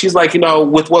mentioned, she's like, you know,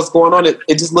 with what's going on, it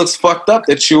just looks fucked up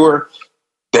that you're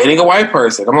dating a white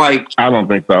person. I'm like, I don't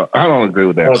think so. I don't agree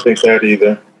with that. I don't think that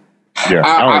either. Yeah,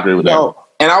 I don't agree with that.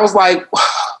 And I was like,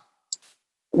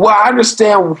 well, I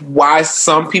understand why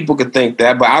some people could think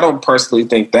that, but I don't personally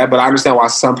think that. But I understand why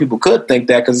some people could think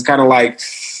that because it's kind of like,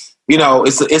 you know,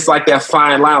 it's like that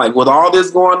fine line. Like with all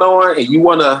this going on, and you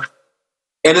want to,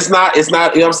 and it's not. You know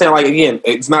what I'm saying? Like again,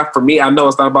 it's not for me. I know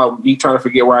it's not about me trying to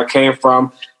forget where I came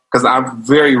from because I'm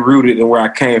very rooted in where I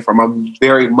came from. I'm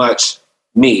very much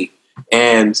me,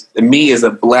 and me is a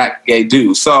black gay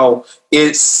dude. So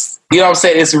it's, you know what I'm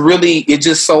saying? It's really, it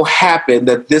just so happened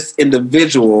that this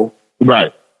individual,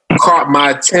 right, caught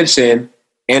my attention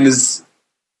and is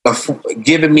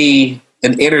giving me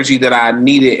an energy that I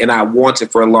needed and I wanted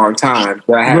for a long time.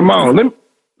 Ramon,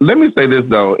 let me say this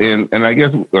though, and I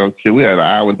guess we had an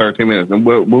hour and 13 minutes, and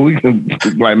we can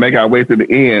like make our way to the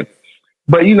end.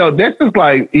 But you know, that's just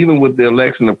like even with the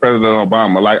election of President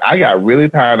Obama. Like I got really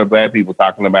tired of black people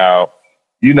talking about,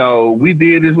 you know, we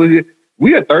did this with it.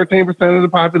 We had 13% of the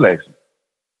population,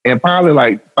 and probably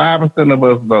like 5% of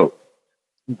us vote.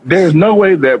 There's no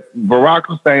way that Barack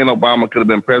Hussein Obama could have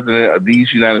been president of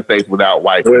these United States without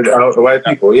white people. Without white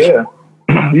people, yeah.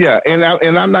 Yeah, and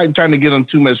I'm not trying to give them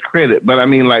too much credit, but I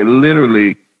mean, like,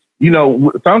 literally, you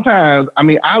know, sometimes, I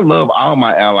mean, I love all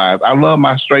my allies. I love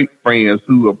my straight friends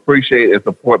who appreciate and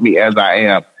support me as I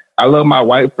am. I love my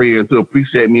white friends who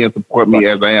appreciate me and support me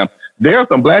as I am. There are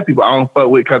some black people I don't fuck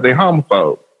with because they're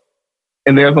homophobes.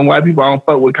 And there are some white people I don't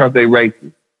fuck with because they're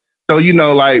racist. So, you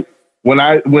know, like,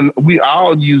 when we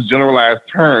all use generalized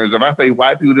terms, if I say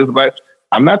white people, this black,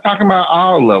 I'm not talking about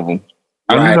all of them.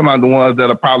 I'm just talking about the ones that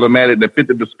are problematic, that fit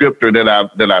the descriptor that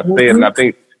I said. And I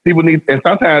think people need, and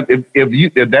sometimes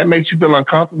if that makes you feel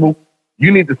uncomfortable,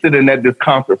 you need to sit in that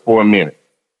discomfort for a minute.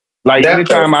 Like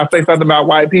anytime I say something about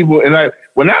white people, and like,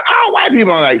 well, not all white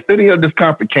people, I'm like, sit in your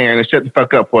discomfort, Karen, and shut the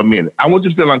fuck up for a minute. I want you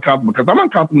to feel uncomfortable because I'm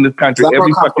uncomfortable in this country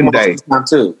every fucking day.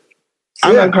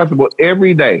 I'm uncomfortable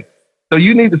every day. So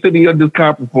you need to sit in your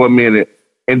discomfort for a minute,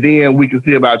 and then we can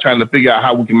see about trying to figure out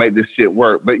how we can make this shit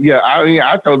work. But yeah,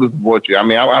 I totally support you. I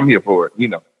mean, I'm here for it, you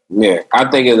know. Yeah,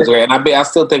 I think it's great. And I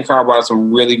still think Carl brought up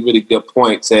some really, really good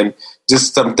points and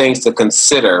just some things to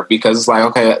consider because it's like,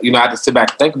 okay, you know, I have to sit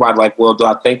back and think about it, like, well, do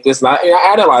I think this? And I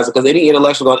analyze it because any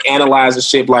intellectual going to analyze the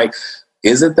shit like,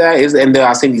 is it that? And then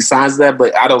I see these signs of that,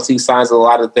 but I don't see signs of a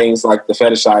lot of things like the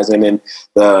fetishizing and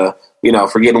the, you know,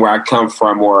 forgetting where I come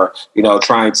from or, you know,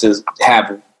 trying to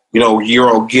have, you know,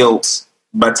 Euro guilt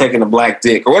by taking a black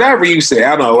dick or whatever you say.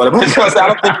 I don't know.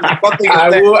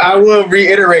 I will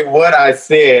reiterate what I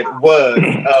said was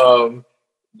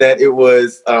that it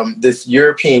was this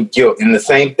European guilt. And the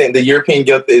same thing, the European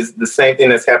guilt is the same thing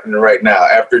that's happening right now.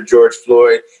 After George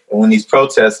Floyd and when these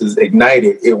protests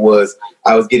ignited,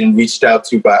 I was getting reached out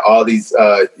to by all these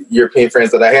European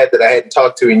friends that I hadn't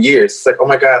talked to in years. It's like, oh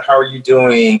my God, how are you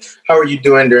doing? How are you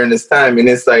doing during this time? And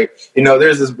it's like, you know,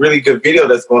 there's this really good video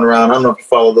that's going around. I don't know if you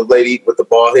follow the lady with the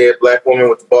bald head, black woman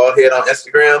with the bald head on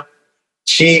Instagram.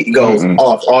 She goes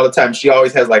off all the time. She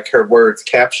always has like her words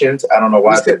captioned. I don't know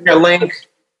why. You send her a link?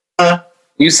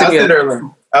 You send her a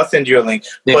link. I'll send you a link.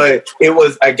 Yeah. But it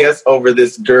was, I guess, over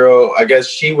this girl. I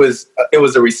guess it was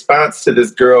a response to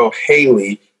this girl,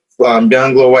 Haley, young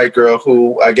little white girl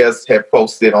who I guess had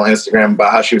posted on Instagram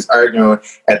about how she was arguing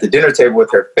at the dinner table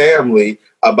with her family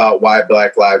about why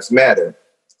Black Lives Matter.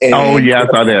 And I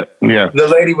saw that. Yeah. The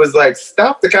lady was like,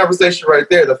 stop the conversation right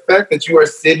there. The fact that you are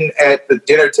sitting at the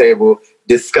dinner table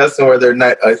discussing whether or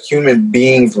not a human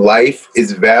being's life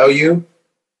is value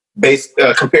based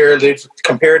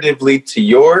comparatively to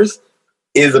yours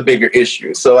is a bigger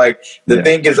issue. So like the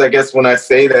thing is, I guess when I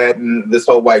say that, and this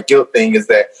whole white guilt thing is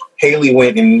that Haley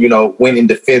went in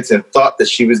defense and thought that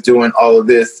she was doing all of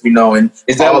this, and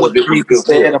is that all what of it was people good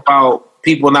said for. about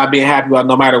people not being happy about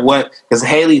no matter what? Because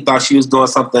Haley thought she was doing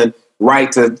something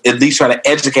right to at least try to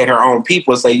educate her own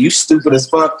people and say, you stupid as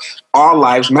fuck, all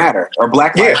lives matter, or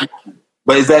Black lives matter.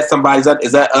 But is that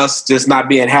is that us just not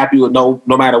being happy with no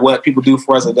matter what people do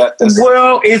for us?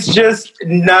 Well, it's just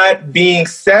not being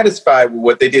satisfied with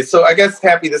what they did. So I guess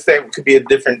happy the same could be a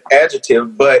different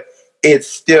adjective, but it's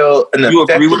still an you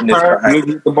agree with effectiveness her? behind You it.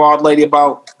 agree with the bald lady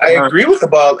about I her? agree with the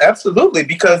ball, absolutely,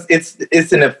 because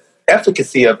it's an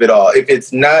efficacy of it all. If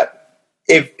it's not,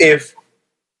 because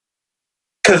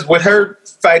with her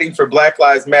fighting for Black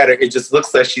Lives Matter, it just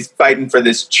looks like she's fighting for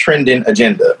this trending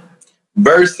agenda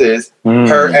versus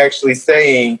her actually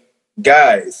saying,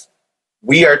 guys,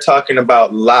 we are talking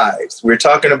about lives. We're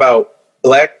talking about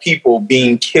Black people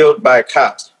being killed by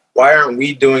cops. Why aren't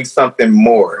we doing something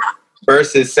more?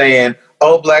 Versus saying,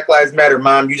 oh, Black Lives Matter,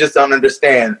 Mom, you just don't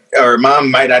understand. Or Mom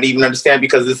might not even understand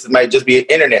because this might just be an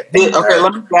internet thing. Okay,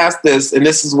 let me ask this, and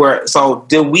this is where, so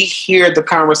did we hear the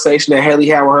conversation that Haley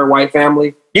had with her white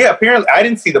family? Yeah, apparently, I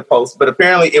didn't see the post, but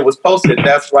apparently it was posted.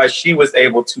 That's why she was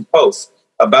able to post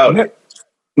about it.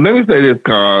 Let me say this,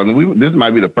 Carl. This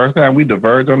might be the first time we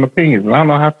diverge on opinions, and I don't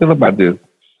know how I feel about this.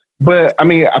 But, I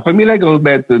mean, for me, that goes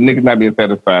back to niggas not being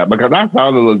satisfied. Because I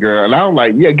saw the little girl, and I was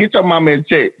like, yeah, get your mama in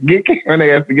check. Get her and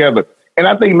ass together. And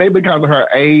I think maybe because of her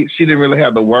age, she didn't really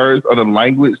have the words or the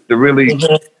language to really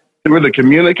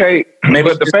communicate. Maybe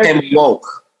but the she fact just came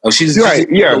woke. Oh, she's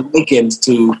awakened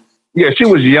to... Yeah, she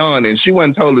was young, and she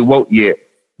wasn't totally woke yet.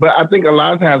 But I think a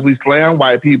lot of times we slam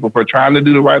white people for trying to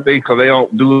do the right thing because they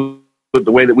don't do it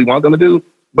the way that we want them to do.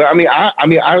 But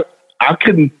I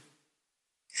couldn't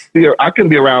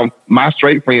be around my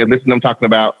straight friends listening to them talking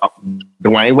about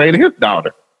Dwayne Wade and his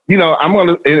daughter.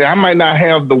 I might not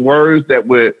have the words that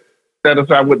would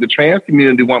satisfy what the trans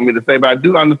community want me to say, but I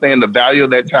do understand the value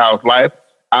of that child's life.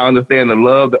 I understand the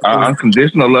love, the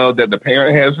unconditional love that the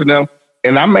parent has for them.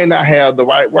 And I may not have the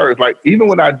right words. Like, even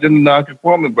with our gender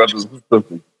non-conforming brothers and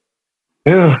sisters,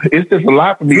 it's just a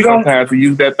lot for me sometimes to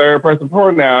use that third person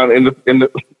pronoun in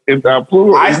the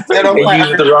plural. I still don't use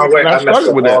it the wrong way. I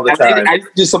struggle with all the time. I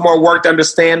do some more work to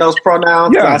understand those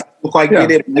pronouns. Yeah. I still quite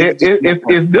get it.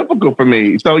 It's difficult for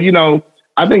me. So,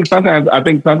 I think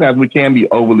sometimes we can be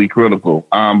overly critical.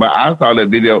 But I saw that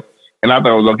video and I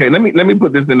thought it was okay. Let me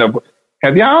put this in there.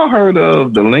 Have y'all heard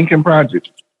of the Lincoln Project?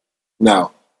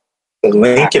 No. The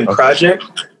Lincoln Project?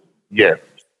 Yes.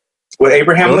 With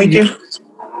Abraham Lincoln?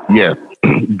 Yes.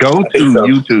 Go to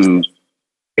YouTube,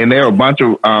 and there are a bunch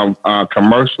of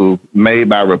commercials made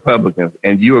by Republicans,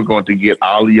 and you are going to get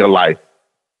all of your life.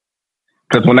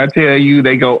 Because when I tell you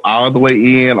they go all the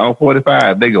way in on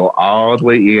 45, they go all the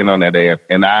way in on that ass,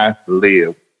 and I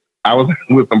live. I was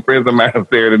with some friends of mine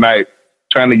Saturday night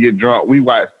trying to get drunk. We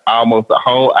watched almost a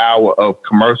whole hour of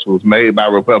commercials made by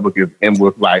Republicans and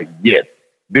was like, yes,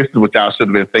 this is what y'all should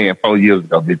have been saying 4 years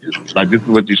ago, bitches. Like, this is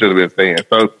what you should have been saying.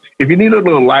 So if you need a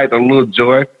little light, a little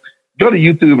joy, go to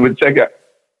YouTube and check out.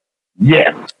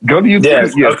 Yes. Go to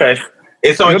YouTube. Yes. Okay.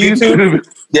 It's on YouTube?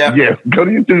 Yeah. Yes. Go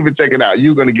to YouTube and check it out.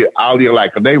 You're going to get all your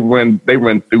life. Because they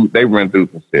run through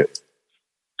some shit.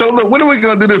 So look, when are we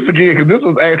going to do this again? Because this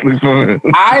was actually fun.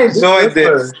 I enjoyed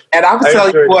this. And I'm going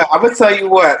to tell you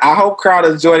what. I hope crowd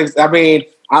enjoyed it. I mean,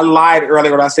 I lied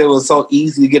earlier when I said it was so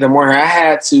easy to get him on here. I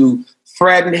had to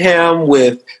threaten him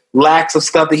with lacks of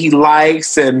stuff that he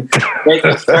likes and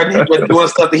threaten him with doing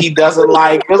stuff that he doesn't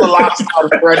like. There's a lot of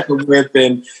stuff to threaten him with.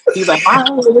 And he's like, I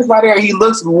don't know this right here. He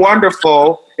looks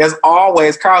wonderful as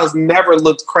always. Carl has never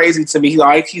looked crazy to me. He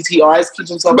always keeps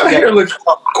himself together. My hair looks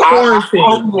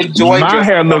quarantine. My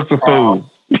hair looks a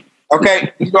fool.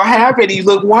 Okay, you don't have it. You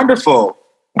look wonderful.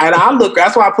 And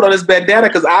that's why I put on this bandana,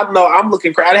 because I know I'm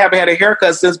looking crazy. I haven't had a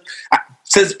haircut since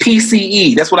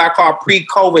PCE. That's what I call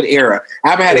pre-COVID era.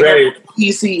 I haven't had a haircut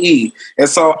PCE. And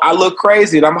so I look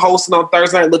crazy. And I'm hosting on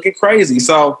Thursday night looking crazy.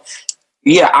 So,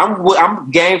 yeah,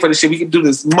 I'm game for this shit. We can do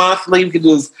this monthly. We can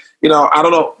do this, I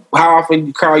don't know how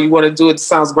often, Carl, you want to do it. It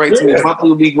sounds great to me. Monthly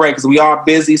would be great because we are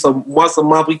busy. So once a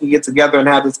month we can get together and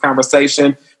have this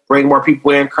conversation. bring more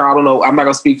people in. Carl, I don't know. I'm not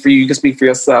going to speak for you. You can speak for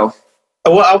yourself.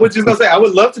 Well, I was just going to say, I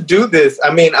would love to do this.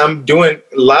 I mean, I'm doing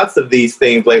lots of these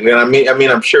things lately. And I mean,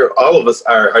 I'm sure all of us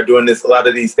are doing a lot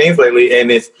of these things lately.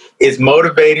 And it's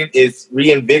motivating, it's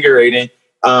reinvigorating.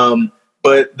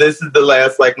 But this is the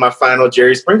last, like my final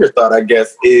Jerry Springer thought, I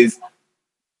guess, is,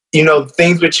 you know,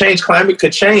 things would change. Climate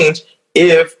could change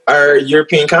if our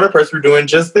European counterparts were doing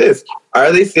just this.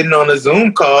 Are they sitting on a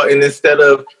Zoom call and instead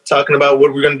of talking about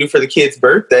what we're going to do for the kid's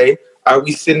birthday, are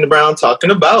we sitting around talking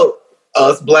about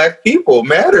us Black people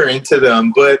mattering to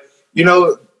them? But, you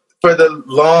know, for the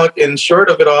long and short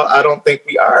of it all, I don't think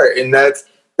we are. And that's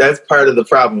part of the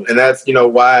problem. And that's, you know,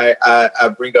 why I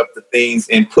bring up the things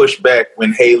and push back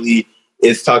when Haley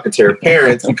is talking to her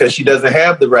parents, because she doesn't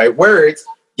have the right words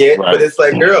yet. Right. But it's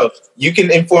like, girl, you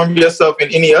can inform yourself in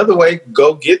any other way.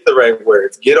 Go get the right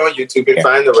words. Get on YouTube and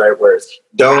find the right words.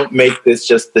 Don't make this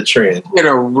just the trend.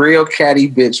 You're a real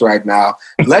catty bitch right now.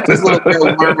 Let this little girl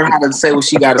learn how to say what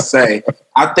she got to say.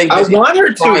 I want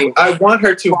her to. I want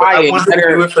her to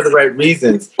do it for the right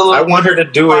reasons. I want her to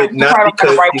do it not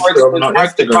because she's on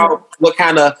Instagram. What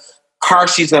kind of car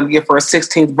she's going to get for her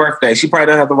 16th birthday. She probably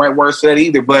doesn't have the right words for that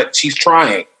either, but she's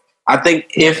trying. I think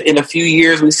if in a few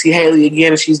years we see Haley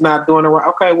again and she's not doing it right,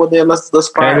 okay, well then let's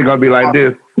find. Haley gonna be like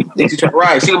this.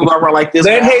 Right, she's gonna go around like this.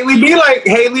 Let Haley be like,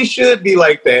 Haley should be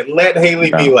like that. Let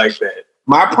Haley be like that.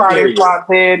 My party plot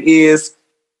then is,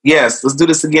 yes, let's do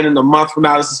this again in a month from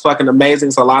now. This is fucking amazing.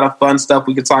 It's a lot of fun stuff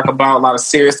we can talk about, a lot of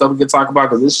serious stuff we can talk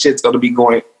about, because this shit's gonna be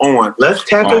going on. Let's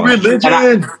tackle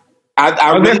religion.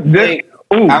 I really think.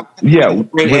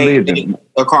 Religion.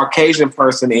 A Caucasian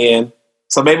person in.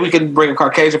 So maybe we can bring a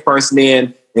Caucasian person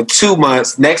in 2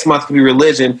 months. Next month could be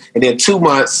religion, and then 2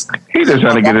 months. He's just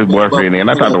trying to get his boyfriend in.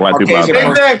 I talk to white people all the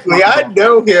time. Exactly. I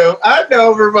know him. I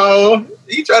know Ramon.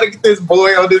 He trying to get this boy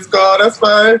on this call. That's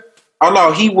fine. Oh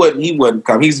no, he wouldn't. He wouldn't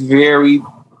come. He's very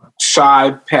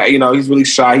shy. You know, he's really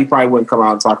shy. He probably wouldn't come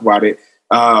out and talk about it.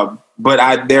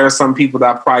 But there are some people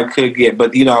that I probably could get.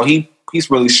 But you know,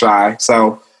 he's really shy.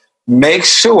 So make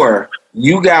sure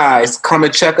you guys come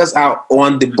and check us out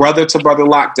on the Brother to Brother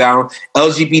Lockdown.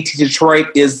 LGBT Detroit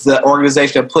is the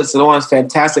organization that puts it on. It's a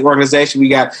fantastic organization. We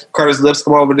got Curtis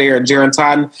Lipscomb over there and Jaron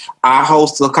Totten. I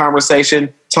host the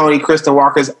conversation. Tony Kristen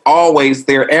Walker is always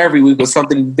there every week with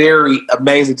something very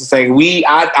amazing to say.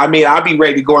 I mean, I'll be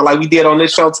ready to go like we did on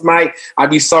this show tonight. I'd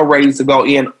be so ready to go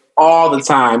in all the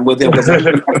time with him because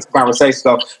it's a conversation.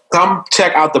 So come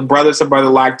check out the Brothers to Brother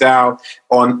Lockdown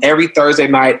on every Thursday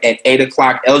night at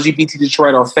 8:00. LGBT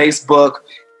Detroit on Facebook.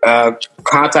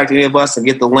 Contact any of us and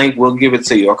get the link. We'll give it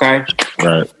to you. Okay.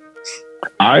 Right.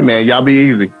 All right, man. Y'all be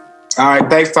easy. All right.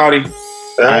 Thanks, Tony.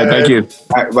 All right. Thank you.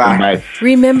 All right, bye. Bye.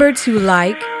 Remember to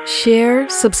like, share,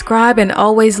 subscribe, and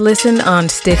always listen on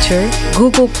Stitcher,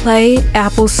 Google Play,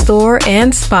 Apple Store,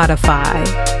 and Spotify.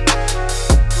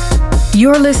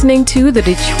 You're listening to the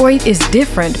Detroit is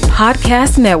Different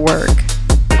podcast network.